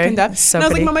 it darkened up. So and I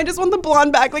was pretty. like, Mom, I just want the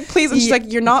blonde back, like, please. And she's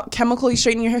like, you're not chemically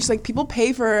straightening your hair. She's like, people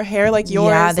pay for hair like yours.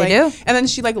 Yeah, they do. And then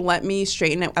she like let me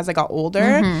straighten it as I got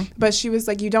older. But she was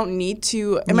like, you don't need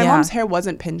to. And my mom's hair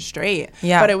wasn't pinned straight.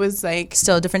 Yeah. But it was like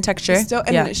still a different texture.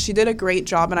 And she did a great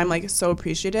job, and I'm like so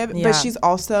appreciative. But she's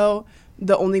also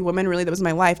the only woman really that was in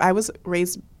my life. I was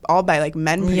raised all by like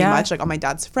men pretty much, like all my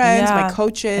dad's friends, my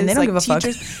coaches, and they don't like give a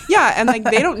teachers. fuck. Yeah, and like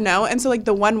they don't know. And so like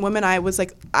the one woman I was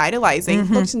like idolizing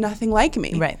looked nothing like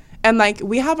me. Right. And like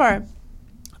we have our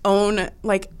own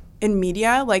like in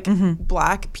media, like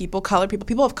black people, color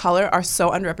people of color are so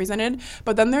underrepresented.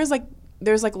 But then there's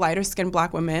like lighter skinned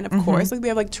black women, of course. Like we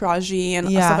have like Taraji and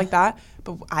stuff like that.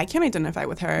 But I can't identify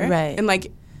with her. Right. And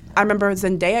like I remember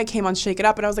Zendaya came on Shake It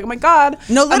Up, and I was like, oh my God,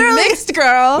 no, literally, a mixed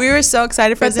girl. We were so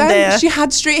excited for but Zendaya. Then she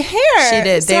had straight hair. She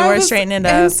did. They were straightening it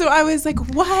up. And so I was like,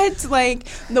 what? Like,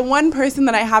 the one person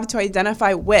that I have to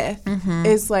identify with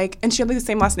is like, and she had like the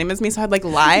same last name as me, so I'd like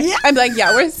lie. Yeah. I'd be like,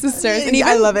 yeah, we're sisters. And even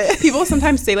I love it. People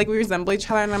sometimes say like we resemble each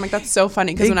other, and I'm like, that's so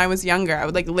funny, because when I was younger, I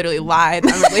would like literally lie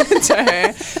that I'm related to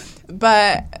her.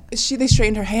 But they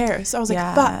straightened her hair, so I was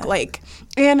like, fuck, like.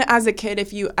 And as a kid,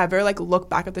 if you ever like look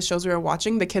back at the shows we were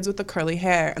watching, the kids with the curly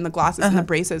hair and the glasses and the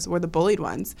braces were the bullied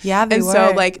ones. Yeah, they were.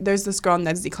 And so like there's this girl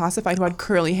Ned's Declassified who had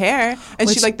curly hair, and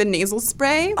she like the nasal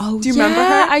spray. Oh, do you remember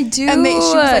her? I do. And she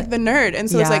was like the nerd, and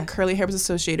so it's like curly hair was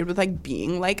associated with like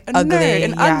being like a nerd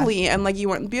and ugly, and like you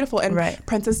weren't beautiful. And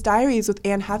Princess Diaries with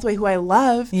Anne Hathaway, who I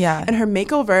love, and her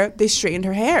makeover, they straightened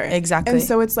her hair. Exactly. And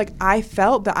so it's like I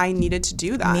felt that I needed to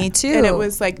do that. Me too. And it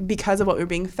was like because of what we were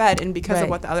being fed and because of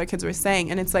what the other kids were saying.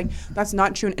 And it's like that's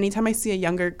not true. And anytime I see a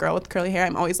younger girl with curly hair,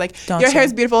 I'm always like, your hair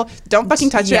is beautiful. Don't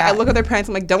fucking touch it. I look at their parents.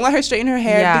 I'm like, don't let her straighten her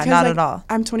hair. Yeah, because, not like, at all.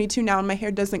 I'm 22 now and my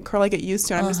hair doesn't curl like it used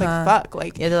to. And I'm just like, fuck.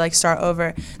 Like, you had to like start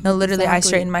over. No, literally, I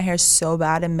straightened my hair so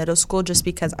bad in middle school just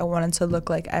because I wanted to look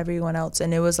like everyone else.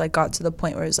 And it was like got to the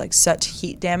point where it was like such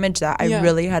heat damage that I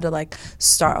really had to like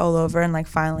start all over and like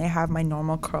finally have my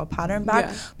normal curl pattern back.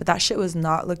 Yeah. But that shit was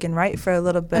not looking right for a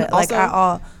little bit. And like also, at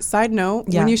all. Side note,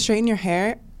 when you straighten your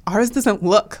hair, ours doesn't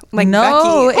look like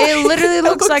no, Becky. It literally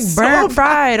looks like burnt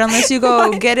fried unless you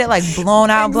go get it like blown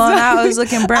out. It was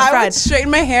looking burnt fried. I would straighten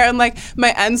my hair and like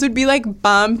my ends would be like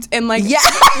bumped and like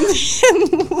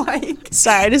and, like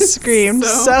sorry to scream.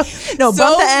 Bump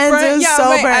the ends. Burnt. It was so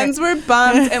my burnt. ends were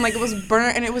bumped and like it was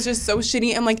burnt and it was just so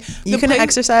shitty and like you couldn't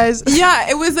exercise. Yeah,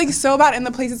 it was like so bad. And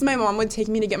the places my mom would take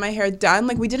me to get my hair done,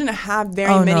 like we didn't have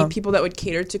very many people that would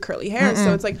cater to curly hair.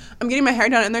 So it's like I'm getting my hair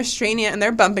done and they're straightening it and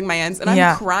they're bumping my ends and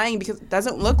I'm crying because it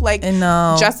doesn't look like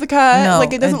Jessica.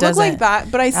 Like it doesn't look like that,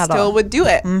 but I still would do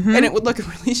it and it would look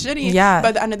really shitty. Yeah. But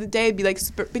at the end of the day, it'd be like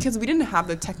because we didn't have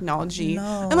the technology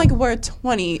and like we're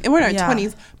 20 and we're in our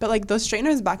 20s, but like those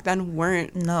straighteners back then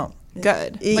weren't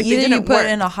good. Like either you put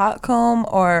in a hot comb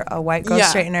or a white girl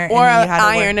straightener, or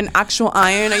an actual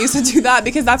iron. I used to do that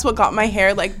because that's what got my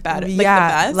hair like better, like the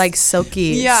best, like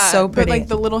silky, so pretty. But like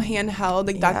the little handheld,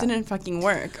 like that didn't fucking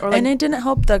work. Or like, and it didn't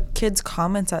help the kids'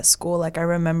 comments at school. Like I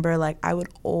remember, like I would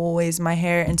always my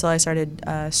hair until I started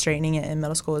straightening it in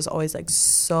middle school was always like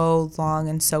so long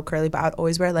and so curly. But I'd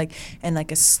always wear like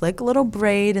a slick little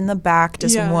braid in the back,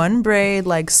 just one braid,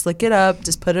 like slick it up,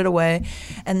 just put it away.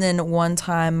 And then one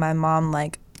time my mom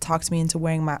like talked me into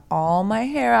wearing all my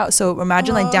hair out. So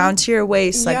imagine like down to your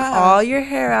waist, like all your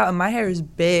hair out, and my hair is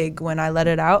big when I let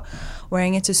it out,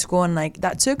 wearing it to school, and like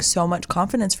that took so much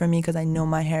confidence from me because I know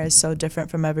my hair is so different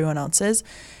from everyone else's.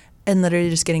 And literally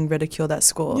just getting ridiculed at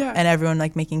school and everyone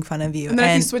like making fun of you. And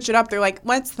then if you switch it up, they're like,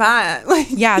 what's that? Like,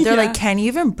 they're like, can you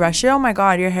even brush it? Oh my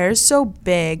God, your hair is so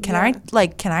big. Can I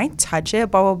touch it?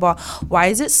 Blah, blah, blah. Why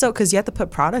is it so, because you have to put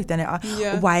product in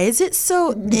it. Why is it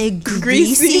so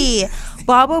greasy?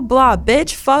 Blah, blah, blah.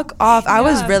 Bitch, fuck off. I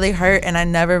was really hurt and I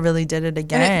never really did it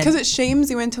again. Because it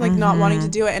shames you into like not wanting to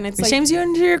do it. And it's it like, shames you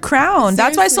into your crown. Seriously.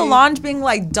 That's why Solange being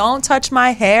like, don't touch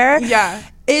my hair.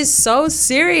 Is so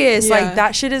serious. Like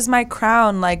that shit is my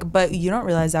crown. Like, but you don't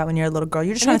realize that when you're a little girl.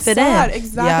 You're just trying to fit in.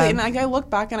 Exactly. And like I look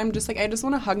back and I'm just like, I just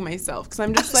want to hug myself because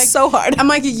I'm just like so hard. I'm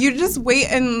like, you just wait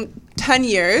and 10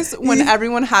 years when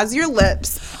everyone has your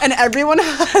lips and everyone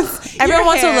has Everyone your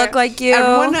wants to hair, look like you.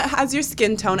 everyone has your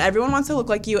skin tone, everyone wants to look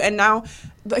like you, and now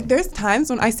like there's times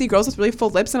when I see girls with really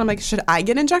full lips and I'm like, should I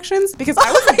get injections? Because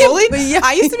I was bullied. Yeah.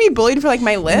 I used to be bullied for like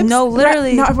my lips. No,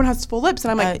 literally. Now everyone has full lips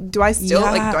and I'm like, do I still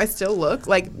look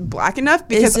like black enough?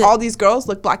 Because all these girls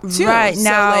look black too. Right. So,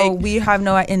 now like, we have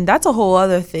no, and that's a whole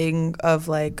other thing of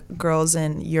like girls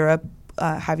in Europe.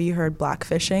 Have you heard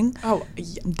blackfishing? Oh,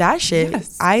 yeah. That shit.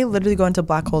 Yes. I literally go into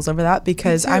black holes over that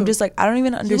because I'm just like, I don't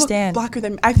even understand. You look blacker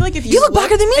than me. I feel like if You look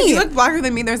blacker than me. If you look blacker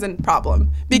than me, there's a problem.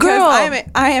 Because Girl.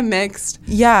 I am mixed.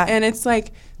 Yeah. And it's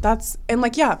like,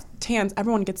 tans,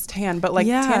 everyone gets tan, but like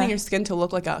tanning your skin to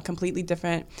look like a completely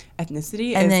different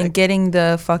ethnicity. And then like getting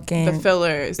the fucking the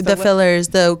fillers,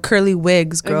 the curly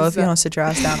wigs, girl. If you don't sit your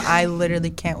ass down, I literally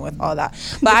can't with all that.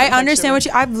 But I understand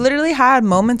I've literally had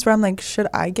moments where I'm like, should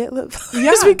I get lip fillers?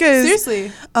 Yeah, because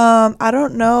seriously, I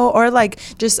don't know, or like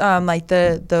just like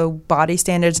the body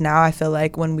standards now. I feel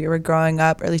like when we were growing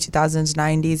up, early 2000s,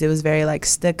 90s, it was very like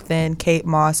stick thin, Kate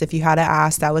Moss. If you had an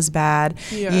ass, that was bad.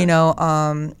 Yeah. You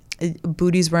know,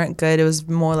 booties weren't good. It was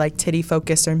more like titty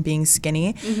focused or being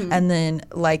skinny. And then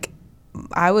like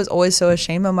I was always so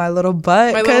ashamed of my little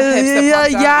butt, my little hips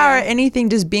that popped out, or anything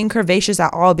just being curvaceous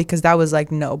at all, because that was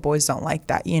like, no, boys don't like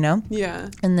that, you know.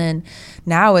 And then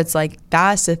now it's like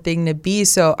that's the thing to be.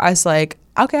 So I was like,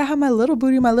 okay, I have my little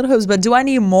booty, my little hips, but do I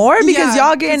need more? Because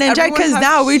y'all getting injected, because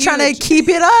now we're trying to keep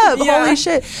it up. Holy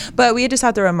shit. But we just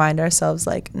have to remind ourselves,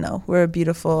 like, no, we're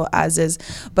beautiful as is.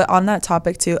 But on that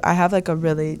topic too, I have like a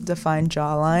really defined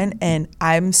jawline, and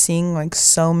I'm seeing like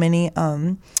so many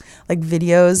like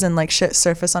videos and like shit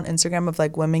surface on Instagram of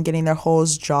like women getting their whole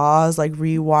jaws like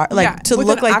rewired, like to with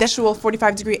look an like actual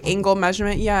 45-degree angle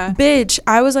measurement. Bitch,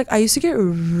 I was like, I used to get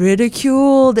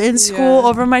ridiculed in school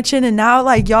over my chin, and now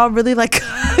like y'all really like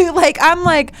like I'm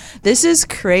like, this is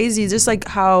crazy, just like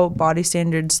how body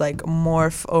standards like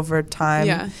morph over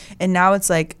time. And now it's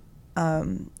like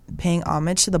paying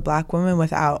homage to the black woman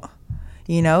without,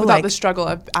 you know, without like the struggle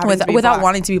of without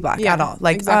wanting to be black at all.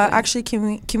 Like exactly. Actually,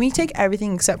 can we take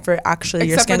everything except for actually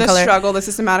your except skin for the color, struggle, the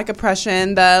systematic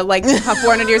oppression, the like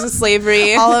 400 years of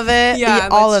slavery, all of it,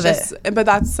 all of it. But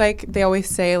that's like, they always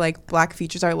say like black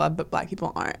features are loved but black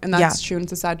people aren't, and that's true, and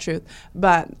it's a sad truth.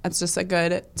 But it's just a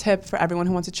good tip for everyone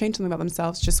who wants to change something about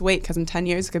themselves. Just wait, because in 10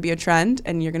 years it could be a trend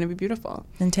and you're going to be beautiful.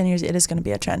 In 10 years it is going to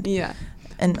be a trend.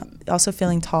 And also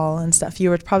feeling tall and stuff.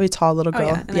 You were probably tall, little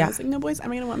girl. And I was like, no, boys,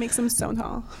 I'm going to make some so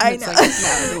tall. I know.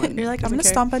 Like, no, you're like, I'm going to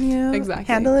stomp on you. Exactly.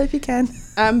 Handle it if you can.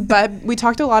 But we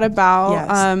talked a lot about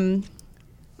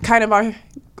kind of our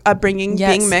upbringing,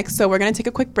 being mixed. So we're going to take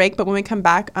a quick break. But when we come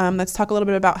back, let's talk a little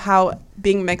bit about how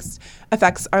being mixed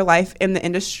affects our life in the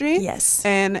industry. Yes.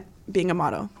 And being a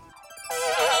model.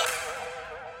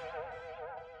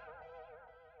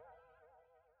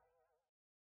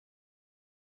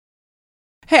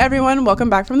 Hey everyone, welcome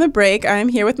back from the break. I'm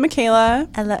here with Michaela.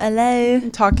 Hello.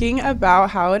 Talking about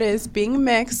how it is being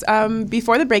mixed.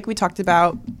 Before the break, we talked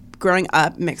about growing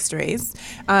up mixed race,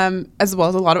 as well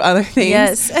as a lot of other things.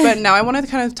 Yes. But now I want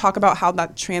to kind of talk about how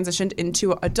that transitioned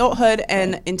into adulthood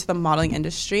and into the modeling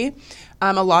industry.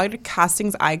 A lot of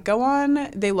castings I go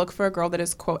on, they look for a girl that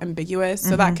is, quote, ambiguous.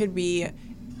 So that could be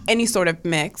any sort of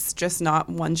mix, just not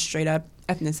one straight up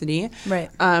ethnicity. Right.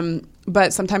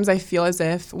 But sometimes I feel as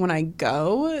if when I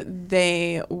go,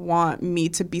 they want me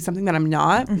to be something that I'm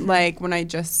not. Like when I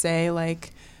just say like,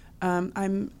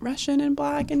 I'm Russian and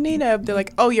black and native, they're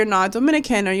like, oh, you're not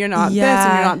Dominican, or you're not this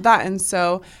and you're not that. And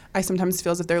so I sometimes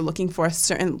feel as if they're looking for a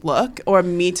certain look or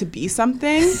me to be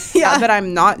something that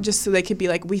I'm not, just so they could be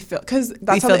like, we feel, because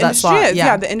that's how the industry is.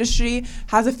 Yeah, the industry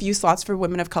has a few slots for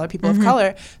women of color, people of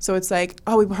color. So it's like,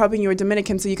 oh, we were hoping you were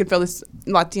Dominican so you could fill this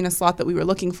Latina slot that we were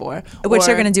looking for. Which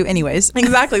you're going to do anyways.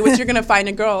 Exactly, which you're going to find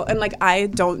a girl. And like, I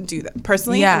don't do that.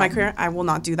 Personally, in my career, I will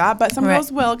not do that. But some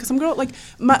girls will, because some girls, like,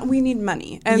 we need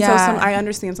money. And so I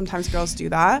understand sometimes girls do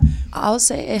that. I'll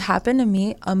say it happened to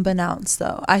me unbeknownst,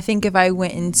 though. I think if I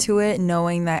went into it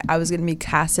knowing that I was going to be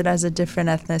casted as a different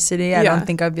ethnicity, I don't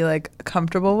think I'd be like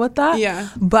comfortable with that. Yeah.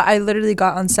 But I literally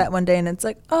got on set one day and it's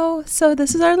like, oh, so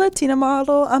this is our Latina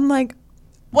model. I'm like,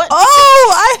 what?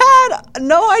 Oh, I had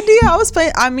no idea I was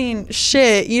playing. I mean,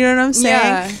 shit, you know what I'm saying?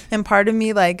 Yeah. And part of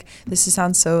me, like, this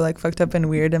sounds so like fucked up and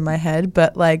weird in my head,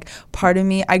 but like part of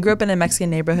me, I grew up in a Mexican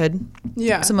neighborhood.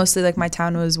 Yeah. So mostly like my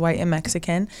town was white and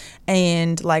Mexican,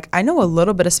 and like I know a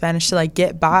little bit of Spanish to like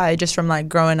get by just from like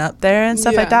growing up there and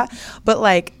stuff like that. But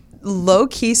like low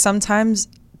key, sometimes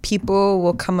people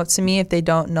will come up to me if they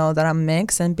don't know that I'm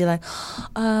mixed and be like,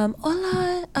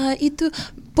 hola, itu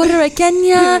Puerto Rican?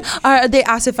 Or they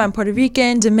ask if I'm Puerto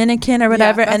Rican, Dominican, or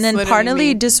whatever. And then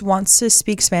partly just wants to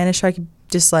speak Spanish so I can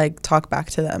just like talk back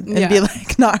to them and be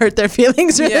like, not hurt their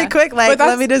feelings really quick. Like,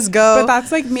 let me just go. But that's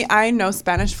like me. I know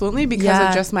Spanish fluently because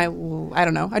of just my, I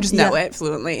don't know. I just know it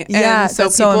fluently. And so that's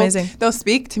people, so amazing. They'll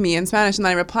speak to me in Spanish and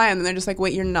then I reply and then they're just like,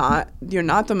 wait, you're not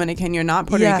Dominican, you're not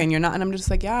Puerto Rican, you're not. And I'm just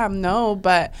like, yeah, no.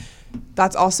 But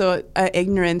that's also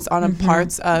ignorance on the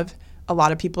parts of a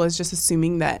lot of people is just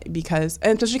assuming that because,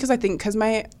 and especially because I think because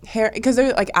my hair, because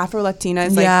they're like Afro-Latina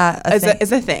is like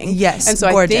is a thing. Yes, and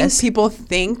so gorgeous. I think people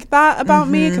think that about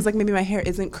me because like maybe my hair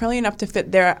isn't curly enough to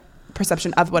fit their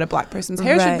perception of what a black person's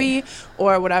hair should be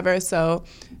or whatever. So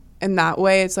in that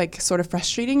way, it's like sort of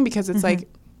frustrating because it's like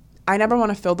I never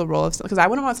want to fill the role of, because I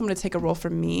wouldn't want someone to take a role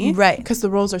from me, right? Because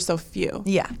the roles are so few,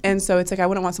 yeah. And so it's like I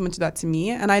wouldn't want someone to do that to me,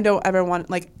 and I don't ever want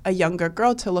like a younger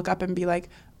girl to look up and be like,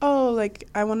 oh, like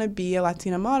I want to be a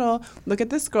Latina model. Look at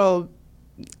this girl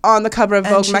on the cover of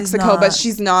Vogue Mexico, but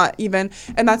she's not even.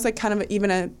 And that's like kind of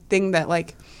even a thing that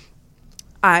like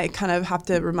I kind of have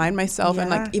to remind myself and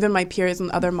like even my peers and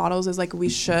other models is like we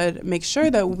should make sure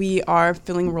that we are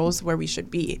filling roles where we should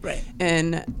be. Right.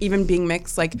 And even being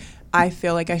mixed, like I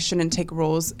feel like I shouldn't take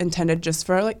roles intended just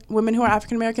for like women who are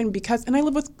African American because, and I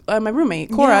live with my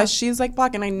roommate, Cora, she's like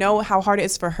black and I know how hard it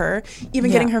is for her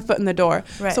even getting her foot in the door.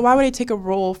 Right. So why would I take a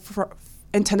role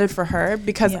intended for her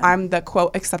because I'm the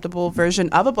quote acceptable version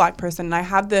of a black person and I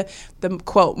have the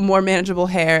quote more manageable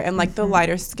hair and like the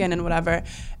lighter skin and whatever.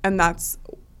 And that's,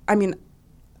 I mean,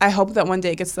 I hope that one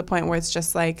day it gets to the point where it's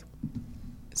just like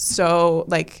so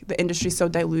like the industry's so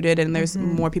diluted and there's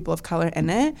more people of color in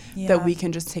it that we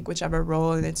can just take whichever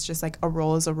role and it's just like a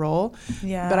role is a role.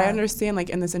 But I understand like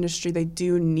in this industry they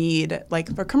do need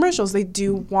like for commercials they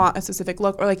do want a specific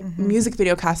look or like music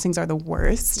video castings are the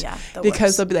worst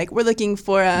because they'll be like we're looking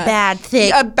for a bad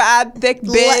thick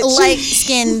bitch light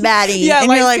skin baddie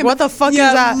and you're like what the fuck is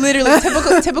that?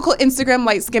 Literally typical Instagram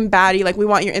light skin baddie, like we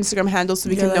want your Instagram handle so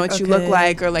we can know what you look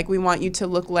like, or like we want you to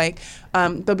look like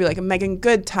they'll be like a Megan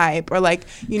Good type or like,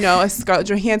 you know, a Scarlett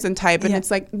Johansson type. And it's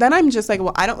like, then I'm just like,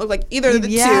 well, I don't look like either of the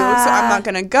two, so I'm not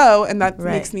going to go. And that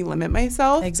makes me limit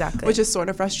myself. Exactly. Which is sort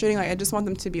of frustrating. Like, I just want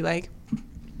them to be like,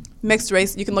 mixed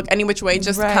race, you can look any which way,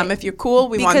 just come if you're cool,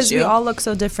 we want you. Because we all look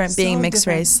so different being mixed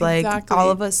race. Like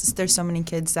all of us, there's so many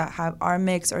kids that are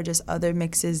mixed or just other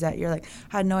mixes that you're like,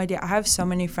 I had no idea. I have so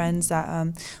many friends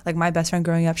that like my best friend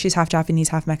growing up, she's half Japanese,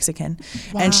 half Mexican.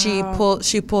 Wow. And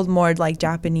she pulled more like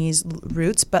Japanese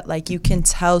roots, but like you can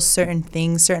tell certain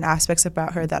things, certain aspects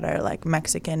about her that are like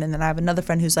Mexican. And then I have another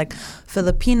friend who's like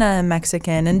Filipina and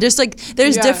Mexican. And just like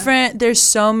there's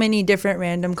so many different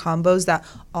random combos that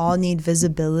all need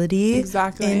visibility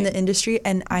in the industry.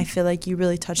 And I feel like you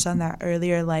really touched on that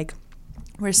earlier. Like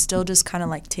we're still just kind of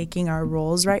like taking our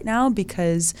roles right now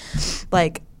because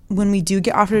like when we do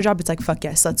get offered a job, it's like, fuck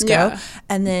yes, let's go.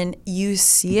 And then you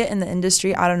see it in the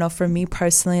industry. I don't know, for me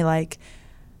personally, like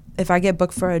if I get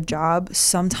booked for a job,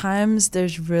 sometimes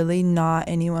there's really not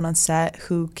anyone on set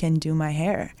who can do my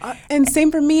hair. And same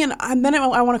for me. And then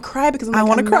I want to cry because I'm like, I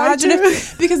want to cry too.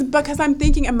 because I'm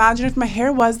thinking, imagine if my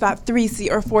hair was that 3C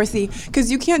or 4C,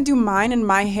 because you can't do mine and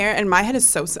my hair, and my head is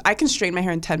so, I can straighten my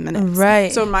hair in 10 minutes.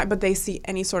 Right. So but they see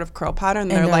any sort of curl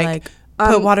pattern and they're like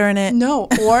put water in it. No.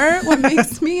 Or what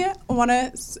makes me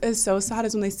is so sad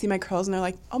is when they see my curls and they're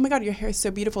like, oh my God, your hair is so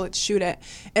beautiful, let's shoot it.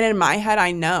 And in my head,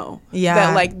 I know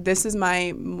that like this is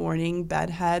my morning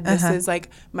bed head. This is like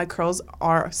my curls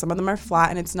are, some of them are flat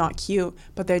and it's not cute,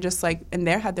 but they're just like, in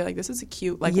their head, they're like, this is a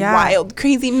cute, like wild,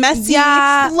 crazy, messy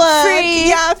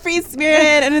look. Free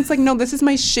spirit. And it's like, no, this is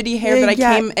my shitty hair that I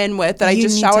came in with, that I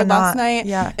just showered last night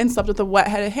and slept with a wet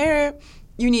head of hair.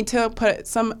 You need to put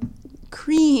some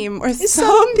cream or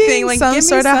something like some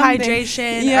sort of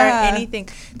hydration or anything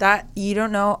that you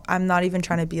don't know. I'm not even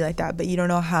trying to be like that, but you don't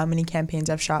know how many campaigns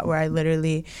I've shot where I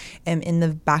literally am in the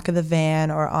back of the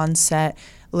van or on set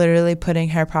literally putting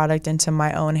hair product into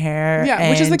my own hair and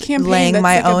which is the campaign laying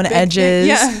my like own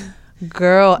edges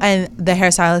girl, and the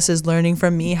hairstylist is learning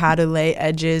from me how to lay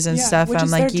edges and stuff. Which I'm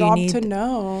is like, their job to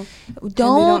know.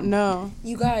 Don't know.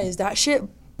 You guys, that shit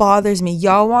bothers me.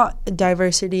 Y'all want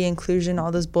diversity, inclusion,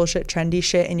 all this bullshit, trendy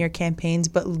shit in your campaigns,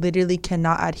 but literally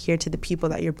cannot adhere to the people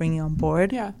that you're bringing on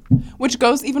board. Yeah. Which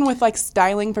goes even with like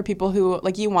styling for people who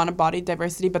like, you want a body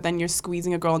diversity, but then you're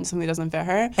squeezing a girl into something that doesn't fit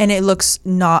her. And it looks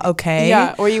not okay.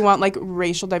 Yeah. Or you want like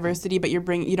racial diversity, but you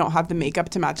don't have the makeup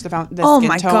to match the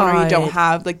skin tone, or you don't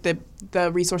have like the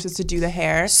the resources to do the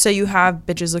hair. So you have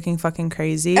bitches looking fucking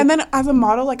crazy. And then as a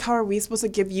model, like, how are we supposed to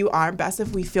give you our best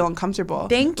if we feel uncomfortable?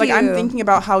 Thank like, you. I'm thinking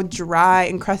about how dry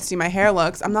and crusty my hair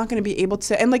looks. I'm not going to be able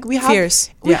to. And like we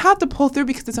have to pull through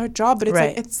because it's our job, but it's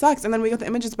like it sucks. And then we get the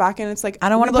images back and it's like I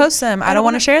don't want to post them. I don't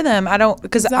want to share them. I don't,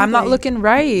 because I'm not looking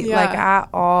right like at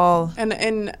all.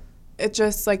 And it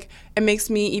just like it makes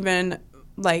me even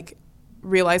like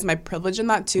realize my privilege in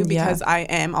that too, because I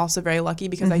am also very lucky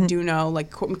because I do know, like,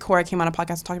 Cora came on a podcast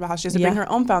and talked about how she has to bring her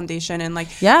own foundation, and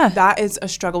like that is a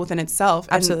struggle within itself.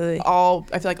 Absolutely. And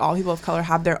I feel like all people of color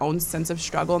have their own sense of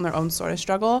struggle and their own sort of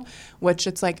struggle, which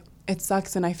it's like it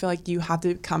sucks, and I feel like you have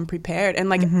to come prepared. And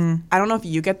like I don't know if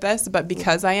you get this, but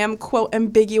because I am quote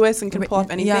ambiguous and can pull off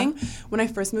anything, when I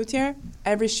first moved here,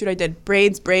 every shoot I did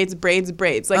braids.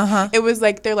 Like it was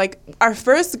like they're like, our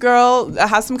first girl that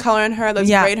has some color in her, let's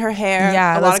braid her hair.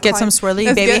 Yeah, let's get some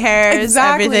swirly baby hairs.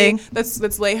 Everything.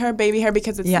 Let's lay her baby hair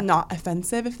because it's not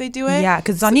offensive if they do it. Yeah,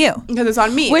 because it's on you. Because it's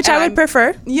on me. Which I would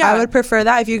prefer. Yeah, I would prefer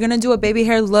that. If you're gonna do a baby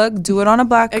hair look, do it on a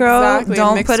black girl. Exactly.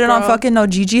 Don't put it on fucking no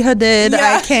Gigi Hadid.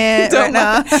 Yeah. I can't right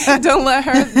now. Don't let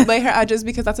her lay her edges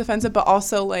because that's offensive. But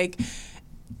also, like,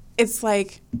 it's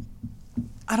like,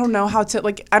 I don't know how to,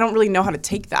 like, I don't really know how to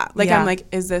take that. Like, I'm like,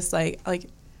 is this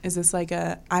like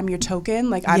a, I'm your token?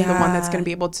 Like, I'm the one that's going to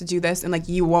be able to do this, and like,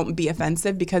 you won't be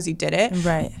offensive because you did it.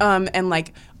 Right. And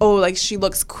like, oh, like, she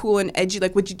looks cool and edgy.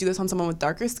 Like, would you do this on someone with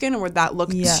darker skin, or would that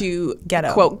look too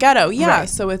ghetto? Quote, ghetto. Yeah. Right.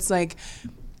 So it's like,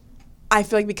 I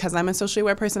feel like because I'm a socially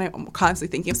aware person, I'm constantly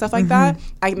thinking of stuff like that.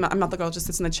 I'm not the girl who just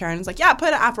sits in the chair and is like, yeah, put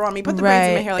an afro on me, put the braids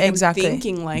in my hair. Like, I'm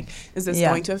thinking, like, is this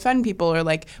going to offend people? Or,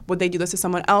 like, would they do this to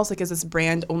someone else? Like, is this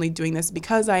brand only doing this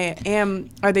because I am?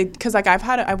 Are they? Because, like,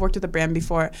 I've worked with a brand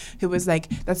before who was like,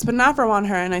 let's put an afro on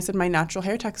her. And I said, my natural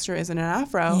hair texture isn't an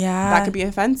afro. Yeah. That could be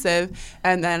offensive.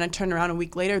 And then I turned around a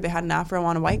week later, they had an afro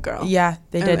on a white girl. Yeah,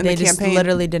 they did. They just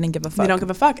literally didn't give a fuck. They don't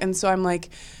give a fuck. And so I'm like,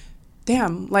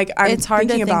 damn, like, it's hard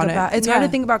to think about it. It's hard to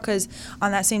think about because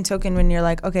on that same token, when you're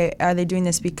like, okay, are they doing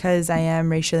this because I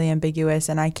am racially ambiguous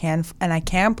and I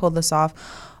can pull this off?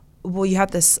 Well, you have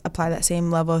to apply that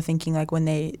same level of thinking, like, when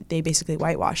they basically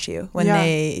whitewash you, when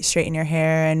they straighten your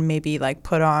hair and maybe, like,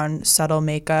 put on subtle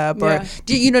makeup or,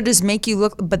 just make you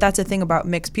look. But that's the thing about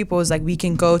mixed people is, like, we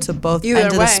can go to both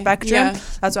ends of the spectrum. Yeah.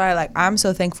 That's why, I'm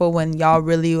so thankful when y'all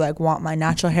really, like, want my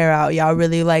natural hair out. Y'all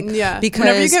really, like, because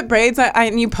whenever you get braids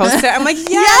and you post it, I'm like,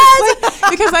 yes!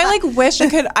 Like, because I, like, wish I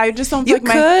could. I just don't feel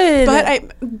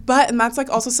like but and that's,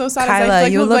 like, also so sad. Kyla, I feel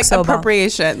like you look so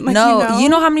appropriation. Like, no, you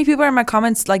know how many people are in my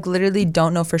comments, like, literally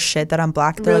don't know for shit that I'm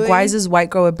black. They're like, why is this white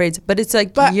girl with braids? But it's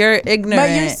like, you're ignorant. But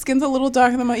your skin's a little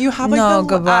darker than mine. You have, like, no,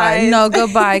 goodbye. eyes. No,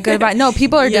 goodbye. No,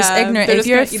 people are just ignorant. If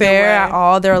you're fair at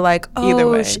all, they're like, oh, either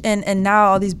way. And now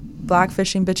all these black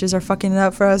fishing bitches are fucking it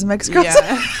up for us mixed girls.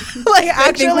 Yeah. Like,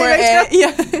 actually, we're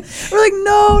like,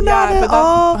 no, not at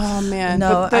all. Oh man,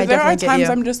 no. But there are times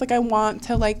I'm just like, I want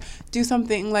to, like, do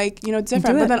something, like,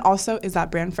 different. But then also, is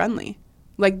that brand friendly?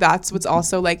 Like, that's what's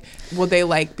also, like, will they,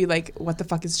 like, be like, what the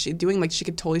fuck is she doing? Like, she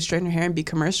could totally straighten her hair and be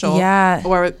commercial. Yeah.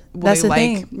 Or will that's they, the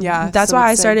like, thing. That's why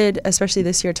I started, especially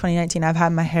this year, 2019, I've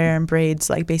had my hair in braids,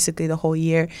 like, basically the whole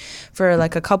year for,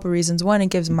 like, a couple reasons. One,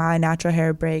 it gives my natural hair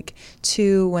a break.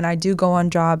 Two, when I do go on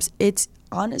jobs, it's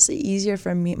honestly easier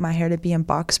for my hair to be in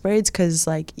box braids because,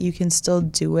 like, you can still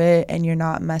do it and you're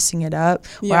not messing it up.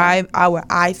 Where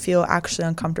I feel actually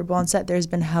uncomfortable on set. There's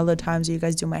been hella times where you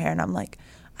guys do my hair and I'm like,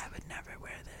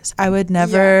 I would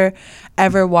never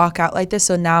ever walk out like this.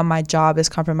 So now my job is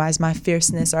compromised. My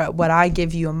fierceness or what I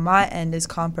give you on my end is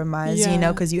compromised,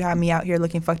 because you have me out here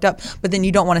looking fucked up. But then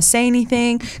you don't want to say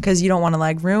anything because you don't want to,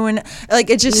 like, ruin.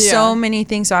 Like, it's just so many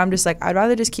things. So I'm just like, I'd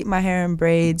rather just keep my hair in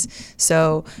braids.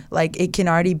 So, like, it can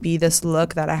already be this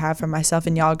look that I have for myself,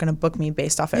 and y'all are going to book me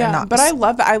based off it or not. But I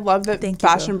love that. I love that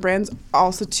fashion brands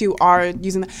also, too, are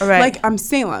using that. Right. Like,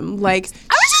 Salem. Like,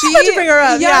 she to bring her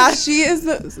up. Yeah, she is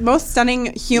the most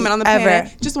stunning human on the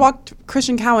planet. Just walked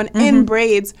Christian Cowan in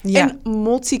braids, in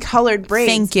multicolored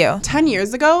braids. Thank you. 10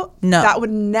 years ago, no, that would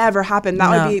never happen.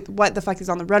 That would be, what the fuck is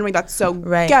on the runway? That's so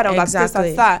ghetto. That's this,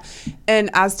 that's that. And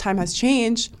as time has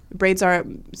changed, braids are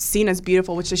seen as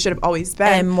beautiful, which they should have always been.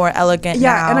 And more elegant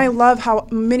now. And I love how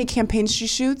many campaigns she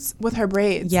shoots with her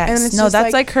braids. Yes. And it's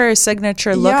that's like her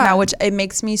signature look now, which it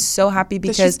makes me so happy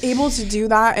because she's able to do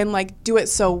that and, like, do it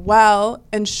so well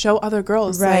and show other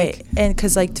girls. Right. Like, and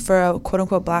because, like, for a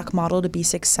quote-unquote black model to be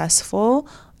successful,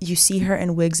 you see her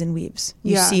in wigs and weaves.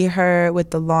 You Yeah. see her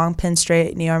with the long pin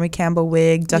straight Naomi Campbell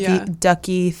wig, Yeah.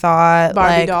 ducky thought,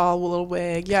 Barbie like doll, little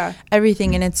wig. Yeah.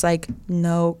 everything. And it's like,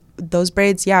 no, those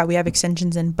braids, yeah, we have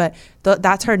extensions in, but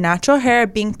that's her natural hair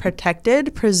being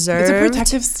protected, preserved. It's a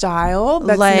protective style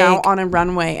that's Like- now on a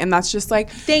runway, and that's just like,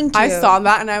 Thank I you. saw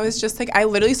that and I was just like, I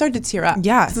literally started to tear up.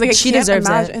 Yeah, 'Cause, like, I she can't deserves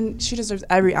it. imagine- and she deserves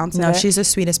every ounce No, of it. she's the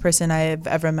sweetest person I've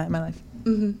ever met in my life.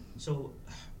 Mm-hmm. So,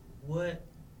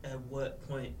 at what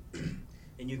point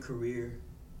in your career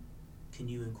can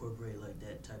you incorporate like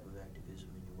that type of activism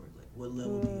in your work? Like, what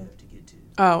level do you have to get to?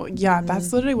 Oh yeah,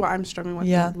 that's literally what I'm struggling with.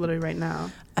 Yeah. Literally right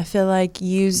now. I feel like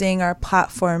using our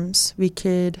platforms, we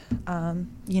could,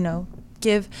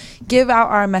 give out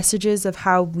our messages of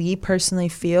how we personally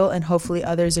feel, and hopefully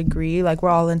others agree. Like, we're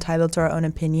all entitled to our own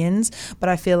opinions, but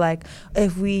I feel like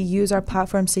if we use our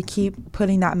platforms to keep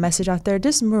putting that message out there,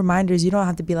 just reminders. You don't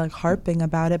have to be like harping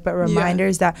about it, but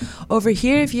reminders that over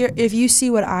here, if you see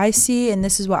what I see and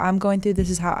this is what I'm going through, this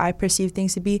is how I perceive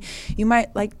things to be, you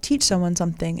might like teach someone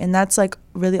something, and that's like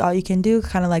really all you can do,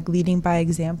 kind of like leading by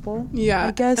example. Yeah,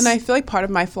 I guess. And I feel like part of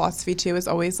my philosophy too is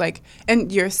always like,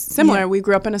 and you're similar. Yeah. We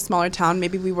grew up in a smaller town.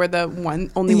 Maybe we were the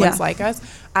only Yeah. ones like us.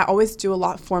 I always do a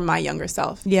lot for my younger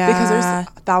self. Yeah. Because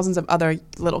there's thousands of other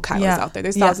little Kylas Yeah. out there.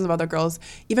 There's Yeah. thousands of other girls,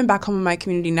 even back home in my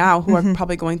community now, who are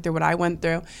probably going through what I went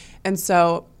through. And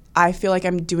so I feel like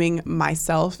I'm doing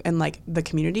myself and like the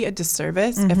community a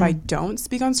disservice if I don't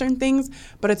speak on certain things.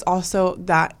 But it's also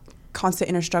that constant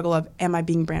inner struggle of, am I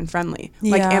being brand friendly?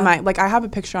 Like, Yeah. am I, like, I have a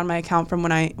picture on my account from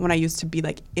when I used to be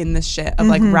like in the shit of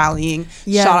like rallying,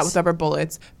 Yes. shot out with rubber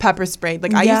bullets, pepper sprayed.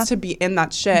 Like I Yeah. used to be in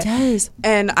that shit. Yes.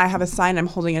 And I have a sign, I'm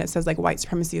holding it. It says like, white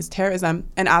supremacy is terrorism.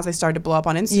 And as I started to blow up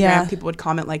on Instagram, Yeah. people would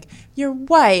comment like, you're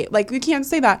white. Like, we can't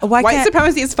say that. Why White can't-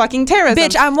 supremacy is fucking terrorism.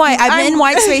 Bitch, I'm white. I'm in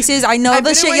white spaces. I know I've the been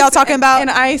in shit white y'all spa- talking about. And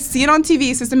I see it on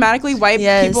TV systematically. White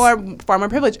Yes. people are far more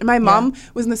privileged. And my mom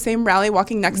was in the same rally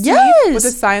walking next to me Yes. with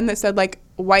a sign that said like,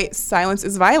 white silence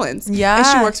is violence. Yeah. And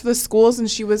she works for the schools, and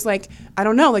she was like, I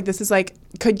don't know, like this is like,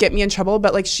 could get me in trouble,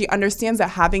 but like she understands that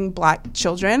having black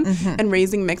children and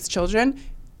raising mixed children,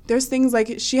 there's things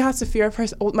like she has to fear of her,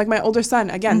 like my older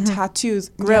son, again, tattoos,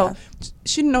 grill. Yeah.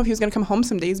 She didn't know if he was going to come home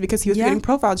some days because he was Yeah. getting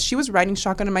profiled. She was riding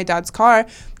shotgun in my dad's car,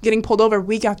 getting pulled over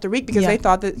week after week because Yeah. they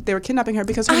thought that they were kidnapping her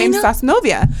because her I name's know.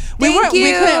 Sasnovia. We Thank couldn't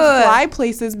you. fly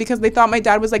places because they thought my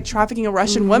dad was like trafficking a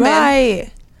Russian woman. Right.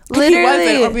 And he wasn't.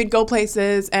 Literally. Or we'd go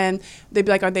places and they'd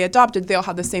be like, are they adopted? They all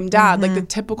have the same dad. Like the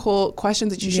typical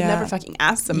questions that you should Yeah. never fucking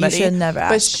ask somebody. should never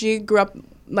But ask. she grew up,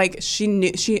 like she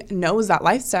knows that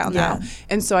lifestyle now. Yeah.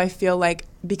 And so I feel like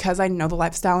because I know the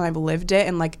lifestyle and I've lived it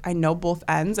and like I know both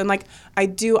ends, and like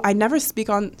I never speak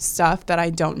on stuff that I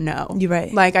don't know. You're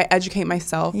right. Like I educate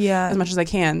myself Yeah. as much as I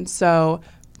can. So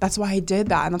that's why I did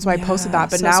that, and that's why I posted Yeah,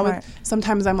 that. But so now smart.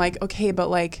 sometimes I'm like, okay, but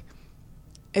like,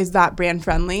 is that brand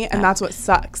friendly? And that's what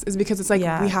sucks, is because it's like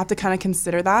Yeah. we have to kind of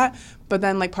consider that. But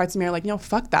then like parts of me are like, no,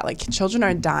 fuck that. Like children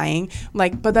are dying.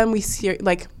 Like, but then we see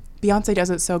like Beyonce does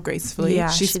it so gracefully. Yeah,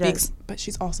 she she speaks, does. but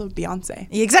she's also Beyonce.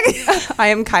 Exactly. I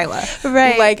am Kyla.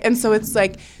 Right. Like, and so it's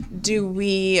like, do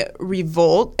we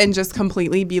revolt and just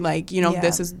completely be like, you know, Yeah.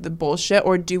 this is the bullshit,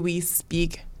 or do we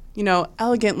speak, you know,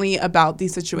 elegantly about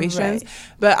these situations? Right.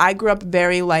 But I grew up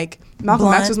very like, Malcolm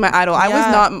X Blunt. was my idol. I was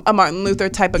Yeah. not a Martin Luther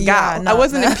type of Yeah, gal. no, I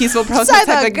wasn't no. a peaceful protest Type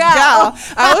type of of gal. gal.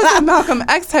 I was a Malcolm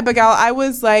X type of gal. I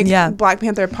was like Yeah. Black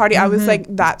Panther Party. I was like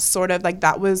that sort of like,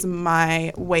 that was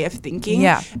my way of thinking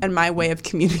Yeah. and my way of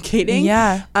communicating.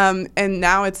 Yeah. And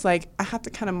now it's like I have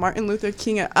to kind of Martin Luther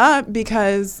King it up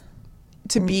because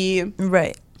to be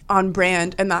Right. on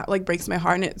brand, and that like breaks my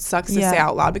heart, and it sucks to Yeah. say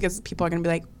out loud because people are gonna be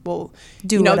like, well,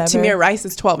 Do you know, whatever. Tamir Rice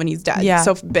is 12 and he's dead. Yeah.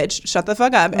 So bitch, shut the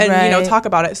fuck up and you know, Right. talk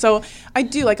about it. So I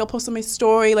do like, I'll post on my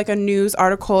story like a news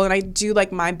article, and I do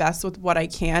like my best with what I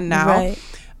can now. Right.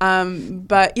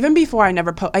 But even before I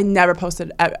never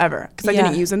posted ever because I Yeah.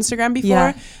 didn't use Instagram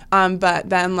before. Yeah. But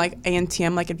then like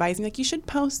ANTM like advised me like, you should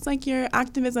post like your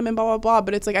activism and blah blah blah.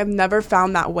 But it's like I've never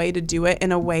found that way to do it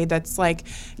in a way that's like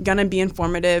gonna be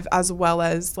informative as well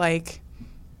as like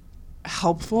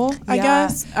helpful. I Yeah.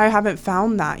 guess I haven't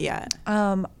found that yet.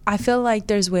 I feel like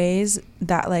there's ways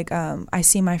that like I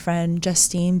see my friend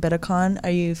Justine Bitacon.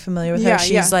 Are you familiar with her? Yeah,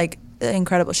 She's yeah. like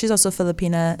incredible. She's also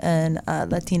Filipina and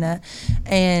Latina,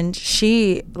 and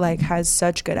she like has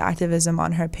such good activism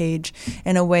on her page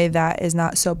in a way that is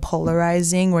not so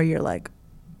polarizing, where you're like,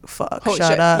 fuck, Oh,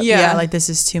 shut shit. up. Yeah. Like this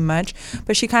is too much.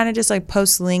 But she kind of just like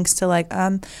posts links to like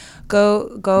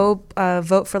go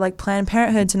vote for like Planned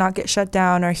Parenthood to not get shut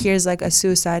down, or here's like a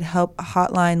suicide help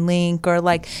hotline link, or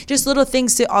like just little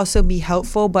things to also be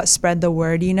helpful but spread the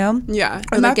word, you know? Yeah.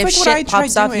 Or And like that's if like what I shit try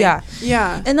pops off, doing. yeah.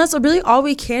 Yeah. And that's really all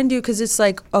we can do, because it's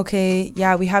like, okay,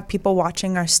 yeah, we have people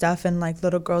watching our stuff and like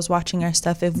little girls watching our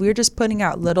stuff. If we're just putting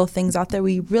out little things out there,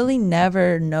 we really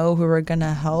never know who we're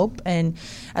gonna help. And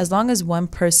as long as one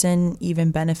person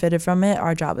even benefited from it,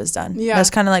 our job is done. Yeah. That's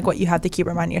kind of like what you have to keep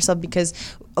reminding yourself, because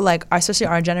like especially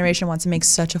our generation wants to make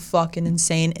such a fucking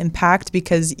insane impact,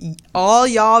 because all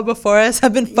y'all before us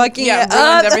have been fucking it ruined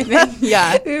up. everything.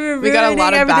 Yeah. We got a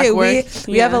lot of back work.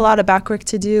 We have a lot of back work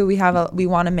to do. We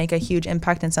want to make a huge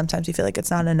impact, and sometimes we feel like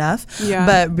it's not enough. Yeah.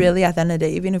 But really, at the end of the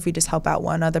day, even if we just help out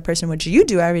one other person, which you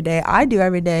do every day, I do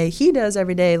every day, he does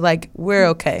every day, like we're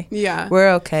okay. Yeah.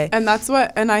 We're okay. And that's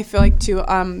what, and I feel like too,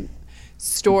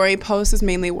 story posts is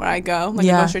mainly where I go. Like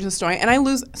I go straight to the story, and I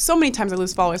lose so many times. I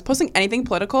lose followers. Posting anything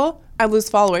political, I lose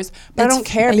followers. But I don't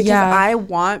care, because I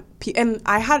want. And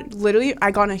I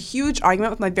got in a huge argument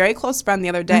with my very close friend the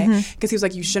other day, because he was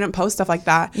like, "You shouldn't post stuff like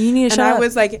that." You need to and shut I up.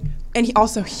 was like, and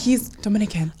he's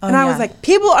Dominican, Oh, and I yeah. was like,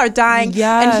 people are dying,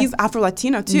 Yeah. and he's Afro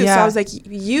Latino too. So Yeah. I was like,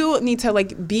 you need to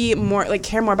like be more like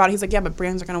care more about it. He's like, yeah, but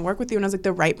brands are gonna work with you, and I was like,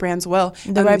 the right brands will.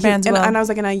 The right brands will. And I was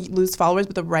like, and I lose followers,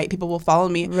 but the right people will follow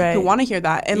me who want to hear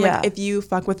that. And Yeah. like, if you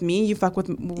fuck with me, you fuck with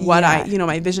what Yeah.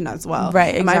 my vision as well.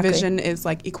 Right, And my exactly. vision is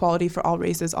like equality for all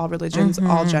races, all religions,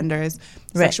 all genders,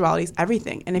 Right. sexualities,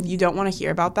 everything. And if you don't want to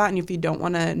hear about that, and if you don't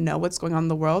want to know what's going on in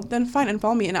the world, then fine, and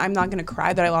follow me. And I'm not going to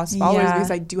cry that I lost followers, Yeah.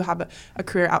 because I do have a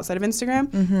career outside of Instagram.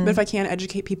 But if I can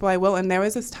educate people, I will. And there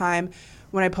was this time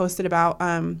when I posted about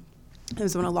it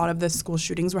was when a lot of the school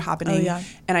shootings were happening,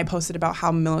 and I posted about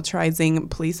how militarizing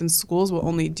police in schools will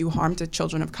only do harm to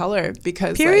children of color,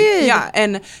 because Period.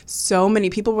 and so many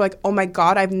people were like, oh my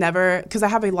God, I've never, because I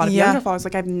have a lot of younger followers,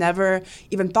 like I've never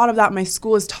even thought of that. My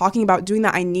school is talking about doing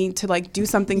that. I need to like do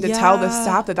something to tell the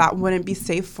staff that wouldn't be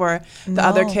safe for the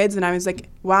other kids. And I was like,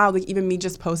 wow, like even me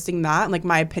just posting that, and like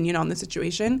my opinion on the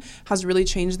situation has really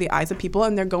changed the eyes of people,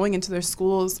 and they're going into their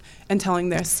schools and telling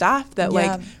their staff that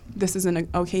like this isn't an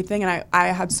okay thing. And I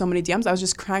had so many DMs. I was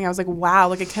just crying. I was like, wow,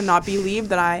 like I cannot believe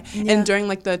that and during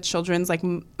like the children's like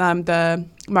the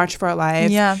March for Our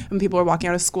Lives, when people were walking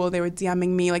out of school, they were DMing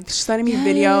me, like sending me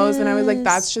videos, and I was like,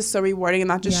 that's just so rewarding,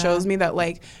 and that just shows me that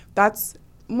like that's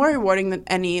more rewarding than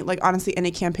any, like honestly, any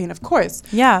campaign, of course.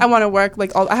 I want to work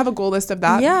like I have a goal list of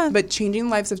that, but changing the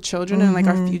lives of children and like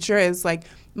our future is like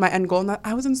my end goal. And that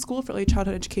I was in school for early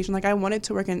childhood education. Like I wanted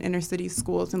to work in inner city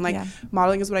schools, and like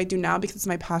modeling is what I do now because it's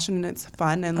my passion and it's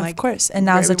fun, and like of course, and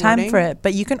now's the time for it.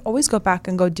 But you can always go back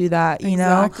and go do that, you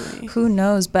know. Who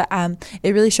knows? But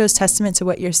it really shows testament to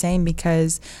what you're saying,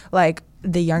 because like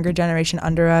the younger generation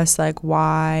under us, like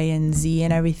Y and Z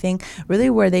and everything, really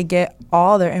where they get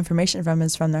all their information from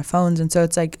is from their phones. And so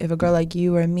it's like, if a girl like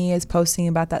you or me is posting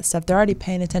about that stuff, they're already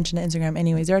paying attention to Instagram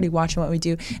anyways. They're already watching what we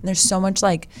do. And there's so much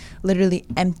like literally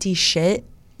empty shit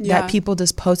that people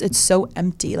just post. It's so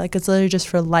empty, like it's literally just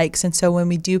for likes. And so when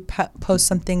we do post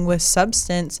something with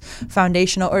substance,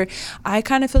 foundational, or I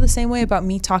kind of feel the same way about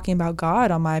me talking about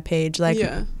God on my page, like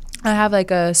I have like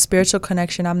a spiritual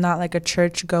connection. I'm not like a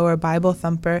church goer, Bible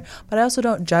thumper, but I also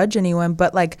don't judge anyone.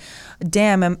 But like,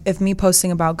 damn, if me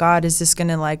posting about God, is this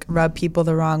gonna like rub people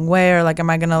the wrong way, or like am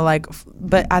I gonna like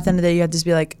but at the end of the day, you have to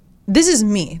be like, this is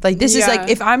me. Like, this is like,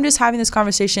 if I'm just having this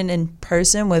conversation in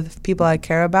person with people I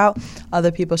care about,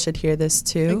 other people should hear this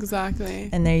too. Exactly.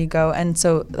 And there you go. And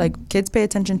so like kids pay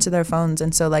attention to their phones.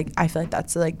 And so like, I feel like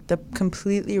that's like the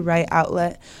completely right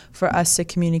outlet for us to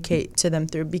communicate to them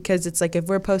through, because it's like, if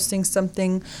we're posting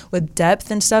something with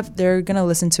depth and stuff, they're going to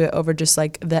listen to it over just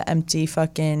like the empty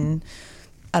fucking,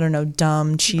 I don't know,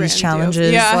 dumb cheese brand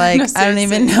challenges. Yeah, like, no, I don't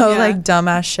even know, yeah. like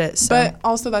dumbass shit. So. But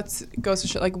also goes to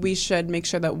show, like, we should make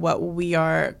sure that what we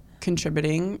are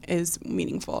contributing is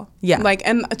meaningful. Yeah. Like,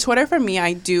 and Twitter for me,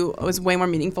 was way more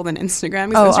meaningful than Instagram. Oh,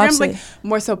 Because Instagram's absolutely. like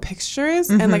more so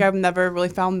pictures, and like I've never really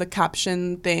found the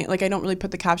caption thing. Like, I don't really put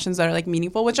the captions that are like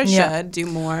meaningful, which I should do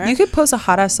more. You could post a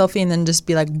hot ass selfie and then just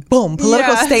be like, boom,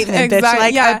 political statement,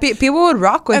 exactly, bitch. Like, people would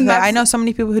rock with And that. I know so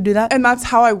many people who do that. And that's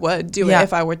how I would do Yeah. it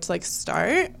if I were to like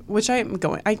start, which I'm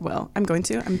going to.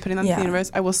 I'm putting that to Yeah. the universe.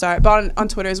 I will start. But on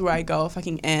Twitter is where I go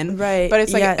fucking in. Right. But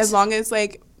it's like, Yes. as long as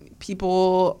like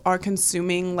people are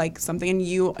consuming like something, and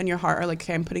you and your heart are like,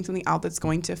 okay, I'm putting something out that's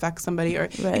going to affect somebody, or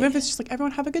even if it's just like,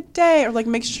 everyone have a good day, or like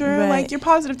make sure like you're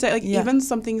positive today, like even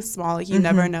something small, like you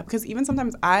never know, because even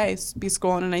sometimes I be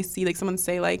scrolling and I see like someone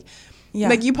say like, Yeah.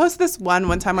 Like you posted this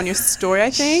one time on your story,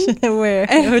 I think. Where?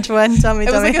 Which one? Tell me.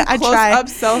 It was Tell like me. a close-up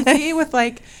selfie with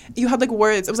like you had like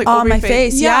words. It was like on over my your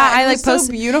face. Yeah, I I like so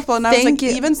posted. beautiful, and I was Thank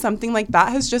like, you. even something like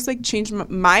that has just like changed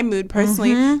my mood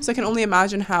personally. So I can only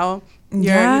imagine how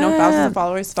your thousands of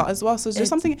followers felt as well. So it's just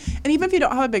something. And even if you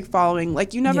don't have a big following,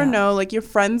 like you never know, like your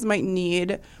friends might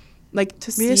need like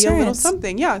to see a little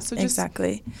something. Yeah. So just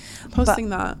exactly posting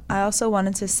that. I also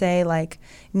wanted to say, like,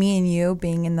 me and you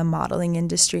being in the modeling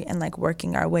industry and like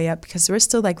working our way up, because we're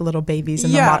still like little babies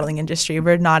in the modeling industry.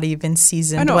 We're not even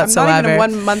seasoned I know, whatsoever. I'm not even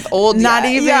 1 month old not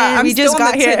yet. even. Yeah, we just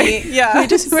got here. Yeah.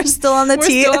 we're still on the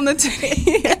tee. We're still on the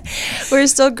tee. We're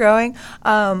still growing.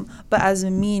 But as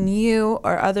me and you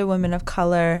or other women of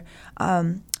color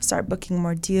start booking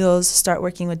more deals, start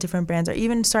working with different brands, or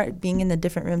even start being in the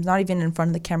different rooms, not even in front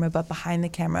of the camera, but behind the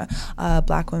camera,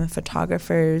 Black women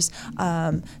photographers,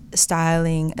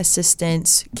 styling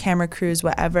assistants, camera crews,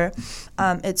 whatever.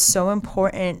 It's so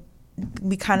important.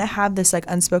 We kind of have this like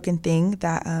unspoken thing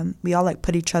that we all like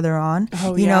put each other on.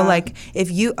 You know, like if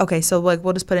you, okay, so like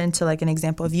we'll just put it into like an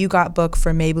example. If you got booked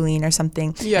for Maybelline or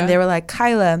something, and they were like,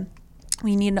 Kyla,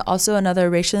 we need also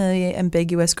another racially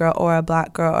ambiguous girl or a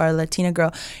Black girl or a Latina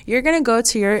girl. You're going to go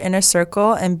to your inner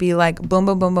circle and be like, boom,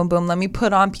 boom, boom, boom, boom. Let me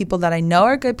put on people that I know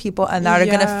are good people and that are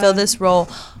going to fill this role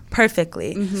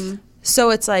perfectly.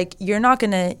 So it's like you're not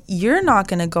gonna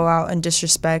go out and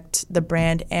disrespect the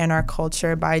brand and our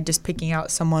culture by just picking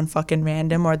out someone fucking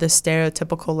random or the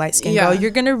stereotypical light skinned girl. You're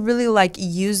gonna really like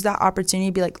use that opportunity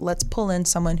to be like, let's pull in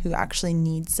someone who actually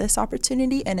needs this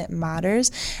opportunity and it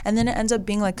matters. And then it ends up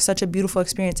being like such a beautiful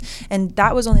experience. And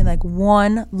that was only like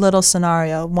one little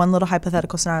scenario, one little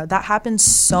hypothetical scenario. That happens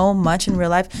so much in real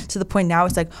life to the point now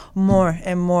it's like more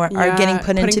and more are getting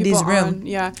put into these rooms.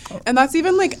 And that's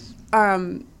even like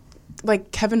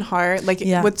Kevin Hart, like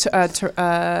with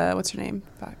what's her name?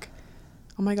 Fuck.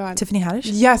 Oh my God. Tiffany Haddish?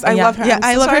 Yes, I love her. Yeah,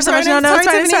 I love her so much. No,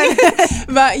 it's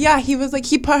fine. But yeah, he was like,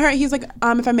 he's like,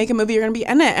 if I make a movie, you're going to be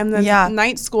in it. And then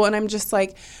Night School. And I'm just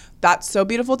like, that's so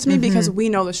beautiful to me because we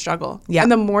know the struggle. Yeah.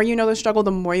 And the more you know the struggle, the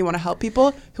more you want to help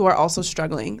people who are also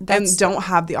struggling and don't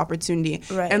have the opportunity.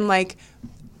 Right. And like,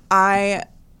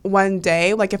 one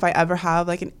day, like if I ever have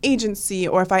like an agency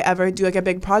or if I ever do like a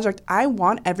big project, I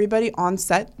want everybody on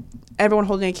set, everyone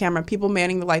holding a camera, people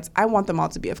manning the lights, I want them all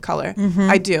to be of color.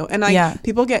 I do. And like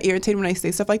people get irritated when I say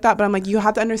stuff like that, but I'm like, you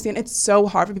have to understand it's so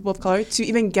hard for people of color to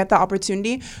even get that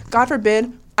opportunity. God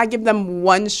forbid I give them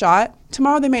one shot.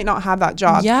 Tomorrow they may not have that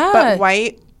job. But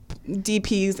white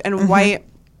DPs and white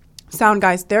sound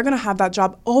guys, they're gonna have that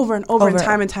job over and over and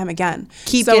time again.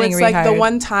 Keep so getting it's rehired. like the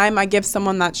one time I give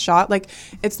someone that shot, like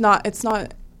it's not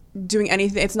doing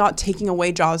anything. It's not taking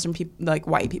away jobs from people like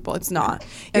white people. It's not.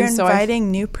 You're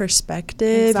inviting new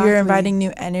perspective. Exactly. You're inviting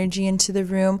new energy into the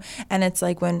room. And it's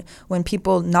like when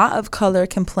people not of color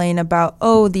complain about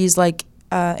these like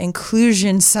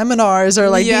inclusion seminars or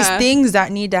like these things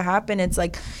that need to happen, it's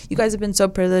like you guys have been so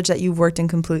privileged that you've worked in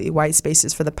completely white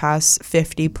spaces for the past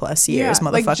 50 plus years,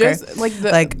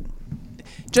 motherfucker.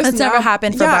 That's never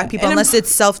happened for Black people unless it's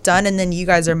self-done, and then you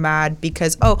guys are mad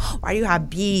because why do you have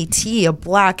BET, a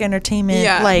Black entertainment?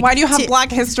 Like, why do you have Black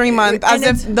History Month as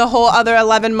if the whole other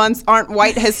 11 months aren't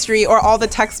white history or all the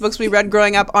textbooks we read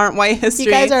growing up aren't white history?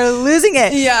 You guys are losing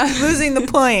it. Losing the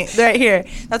point right here.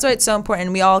 That's why it's so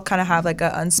important. We all kind of have like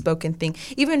an unspoken thing.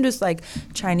 Even just like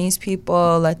Chinese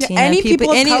people, Latina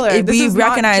people, of color. We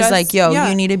recognize like,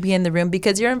 you need to be in the room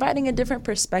because you're inviting a different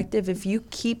perspective. If you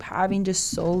keep having just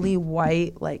solely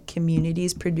white like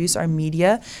communities produce our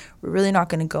media, we're really not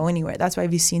going to go anywhere. That's why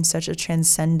we've seen such a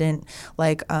transcendent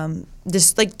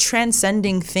this like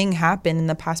transcending thing happen in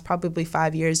the past probably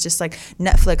 5 years. Just like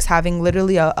Netflix having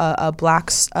literally a black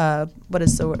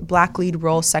black lead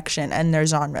role section and their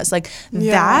genres like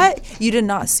that. You did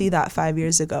not see that 5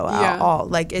 years ago at all.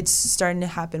 Like it's starting to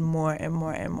happen more and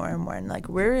more and more and more, and like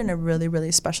we're in a really,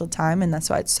 really special time, and that's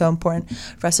why it's so important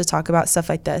for us to talk about stuff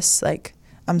like this. Like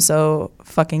I'm so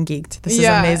fucking geeked. This is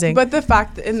amazing. But the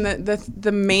fact and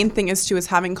the main thing is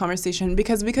having conversation,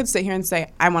 because we could sit here and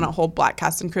say, I want a whole Black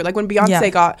cast and crew. Like when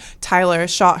Beyonce got Tyler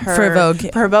shot her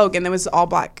for Vogue and it was all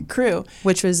Black crew.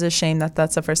 Which was a shame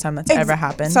that's the first time that's ever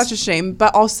happened. Such a shame.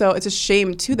 But also it's a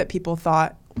shame too that people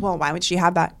thought, well, why would she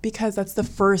have that? Because that's the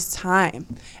first time.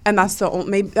 And that's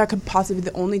maybe that could possibly be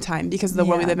the only time because of the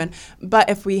world we live in. But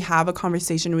if we have a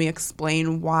conversation, we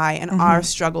explain why and our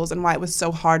struggles and why it was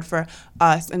so hard for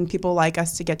us and people like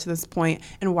us to get to this point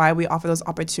and why we offer those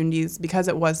opportunities because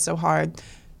it was so hard,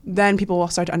 then people will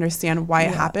start to understand why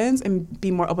it happens and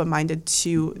be more open-minded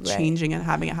to changing and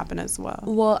having it happen as well.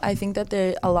 Well, I think that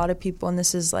there are a lot of people, and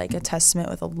this is like a testament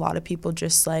with a lot of people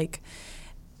just like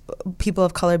people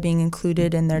of color being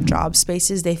included in their job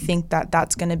spaces, they think that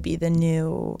that's going to be the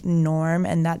new norm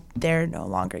and that they're no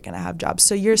longer going to have jobs.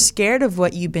 So you're scared of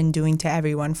what you've been doing to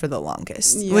everyone for the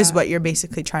longest, was what you're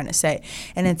basically trying to say.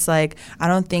 And it's like, I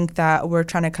don't think that we're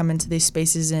trying to come into these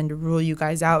spaces and rule you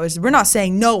guys out. We're not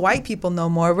saying no white people no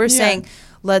more. We're saying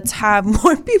let's have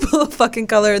more people of fucking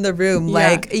color in the room.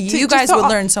 Like, you guys would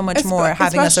learn so much more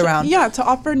having us around. Yeah, to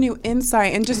offer new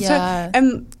insight and just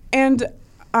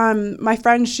my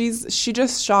friend, she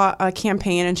just shot a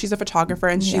campaign, and she's a photographer,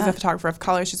 and she's a photographer of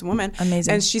color. She's a woman.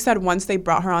 Amazing. And she said once they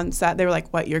brought her on set, they were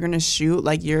like, "What, you're gonna shoot?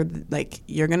 Like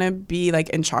you're gonna be like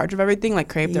in charge of everything, like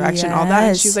creative direction, all that."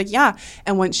 And she was like, "Yeah."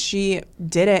 And once she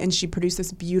did it, and she produced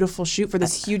this beautiful shoot for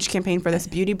this huge campaign for this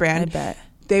beauty brand,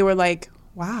 they were like,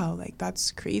 wow, like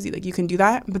that's crazy. Like you can do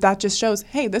that. But that just shows,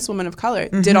 hey, this woman of color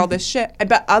did all this shit. I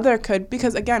bet other could,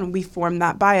 because again, we form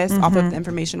that bias off of the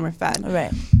information we're fed.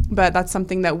 Right. But that's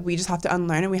something that we just have to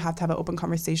unlearn, and we have to have an open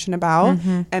conversation about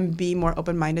and be more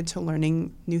open-minded to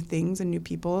learning new things and new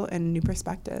people and new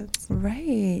perspectives.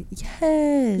 Right.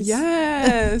 Yes.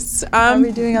 Yes. How are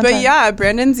we doing on time? Yeah,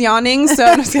 Brandon's yawning, so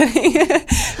I'm just kidding.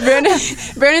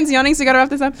 Brandon's yawning, so you gotta wrap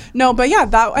this up. No, but yeah,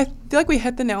 I feel like we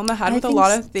hit the nail on the head with a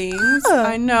lot of things.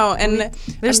 I know, and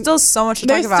there's still so much to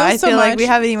talk about. I feel like we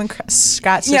haven't even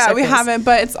scratched the surface. We haven't,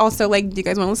 but it's also like, do you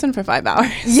guys want to listen for 5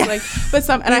 hours? Yeah.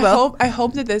 I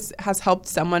hope that this has helped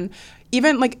someone.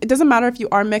 Even like, it doesn't matter if you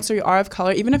are mixed or you are of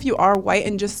color, even if you are white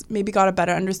and just maybe got a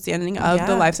better understanding of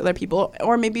the lives of other people,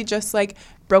 or maybe just like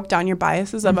broke down your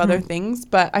biases of other things.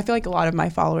 But I feel like a lot of my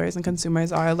followers and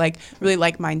consumers are like really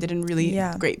like-minded and really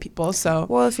great people. So,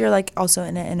 well, if you're like also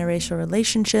in an interracial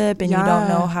relationship and you don't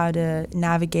know how to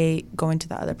navigate going to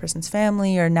the other person's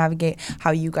family, or navigate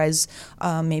how you guys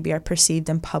maybe are perceived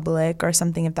in public or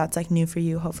something, if that's like new for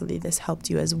you, hopefully this helped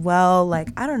you as well. Like,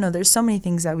 I don't know, there's so many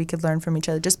things that we could learn from each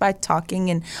other just by talking,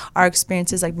 and our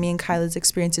experiences, like me and Kyla's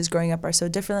experiences growing up, are so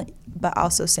different but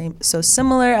also so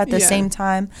similar at the same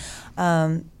time.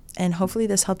 And hopefully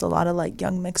this helped a lot of like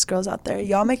young mixed girls out there.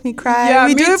 Y'all make me cry. Yeah,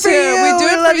 we do it for you. We do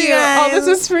it for you. Oh, this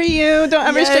is for you. Don't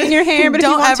ever straighten your hair. But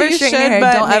don't if you ever want to, straighten your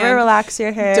hair. Don't ever relax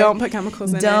your hair. Don't put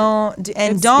chemicals in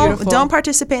it. Don't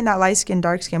participate in that light skin,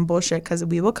 dark skin bullshit, because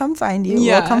we will come find you.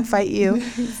 We'll come fight you.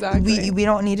 Exactly. We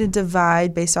don't need to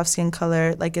divide based off skin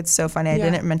color. Like, it's so funny. I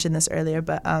didn't mention this earlier,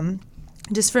 but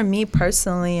just for me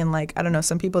personally, and like, I don't know,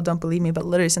 some people don't believe me, but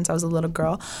literally since I was a little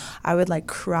girl, I would like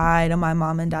cry to my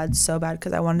mom and dad so bad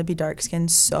because I wanted to be dark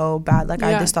skinned so bad. Like,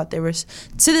 I just thought they were, to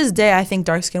this day, I think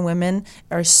dark skinned women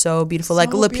are so beautiful.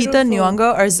 Like, Lupita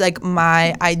Nyong'o is like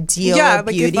my ideal of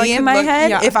beauty in my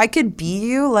head. If I could be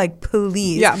you, like,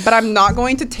 please. Yeah, but I'm not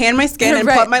going to tan my skin and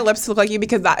put my lips to look like you,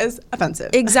 because that is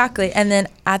offensive. Exactly. And then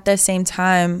at the same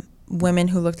time, women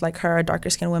who looked like her, darker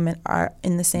skinned women, are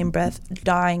in the same breath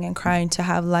dying and crying to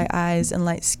have light eyes and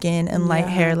light skin and light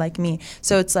hair like me.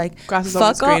 So it's like, grass is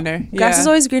always greener. Grass is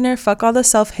always greener. Fuck all the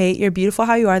self-hate. You're beautiful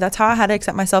how you are. That's how I had to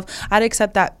accept myself. I had to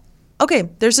accept that, okay,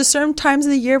 there's a certain times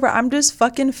of the year where I'm just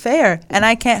fucking fair and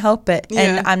I can't help it.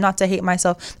 And I'm not to hate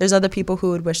myself. There's other people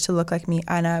who would wish to look like me,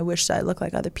 and I wish that I look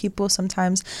like other people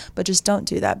sometimes, but just don't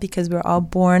do that, because we're all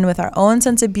born with our own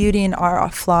sense of beauty, and our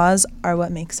flaws are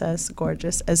what makes us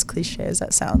gorgeous, as cliche as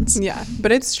that sounds. Yeah,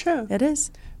 but it's true. It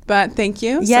is. But thank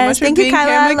you so much for being here,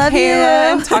 Kyla. Love you.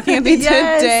 And talking with me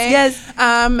today. Yes.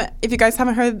 If you guys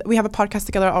haven't heard, we have a podcast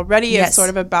together already. It's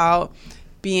sort of about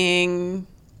being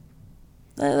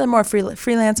the more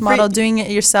freelance model, doing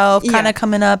it yourself, kind of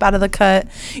coming up out of the cut.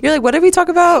 You're like, what did we talk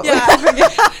about? Yeah, I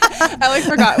forget. I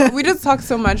forgot. We just talk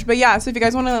so much. But yeah, so if you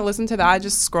guys want to listen to that,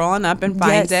 just scroll on up and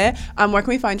find it. Where can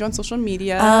we find you on social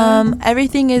media?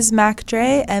 Everything is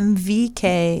MacDre,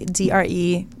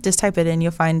 MVKDRE. Just type it in.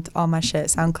 You'll find all my shit.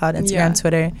 SoundCloud, Instagram,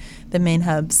 Twitter, the main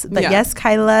hubs. But yes,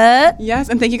 Kyla. Yes,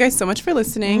 and thank you guys so much for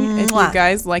listening. If you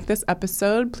guys like this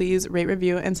episode, please rate,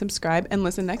 review, and subscribe. And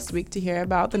listen next week to hear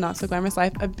about the not so glamorous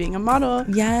life of being a model.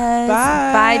 Yes.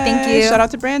 Bye. Bye. Thank you. Shout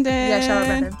out to Brandon. Yeah, shout out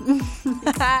Brandon.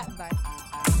 Bye.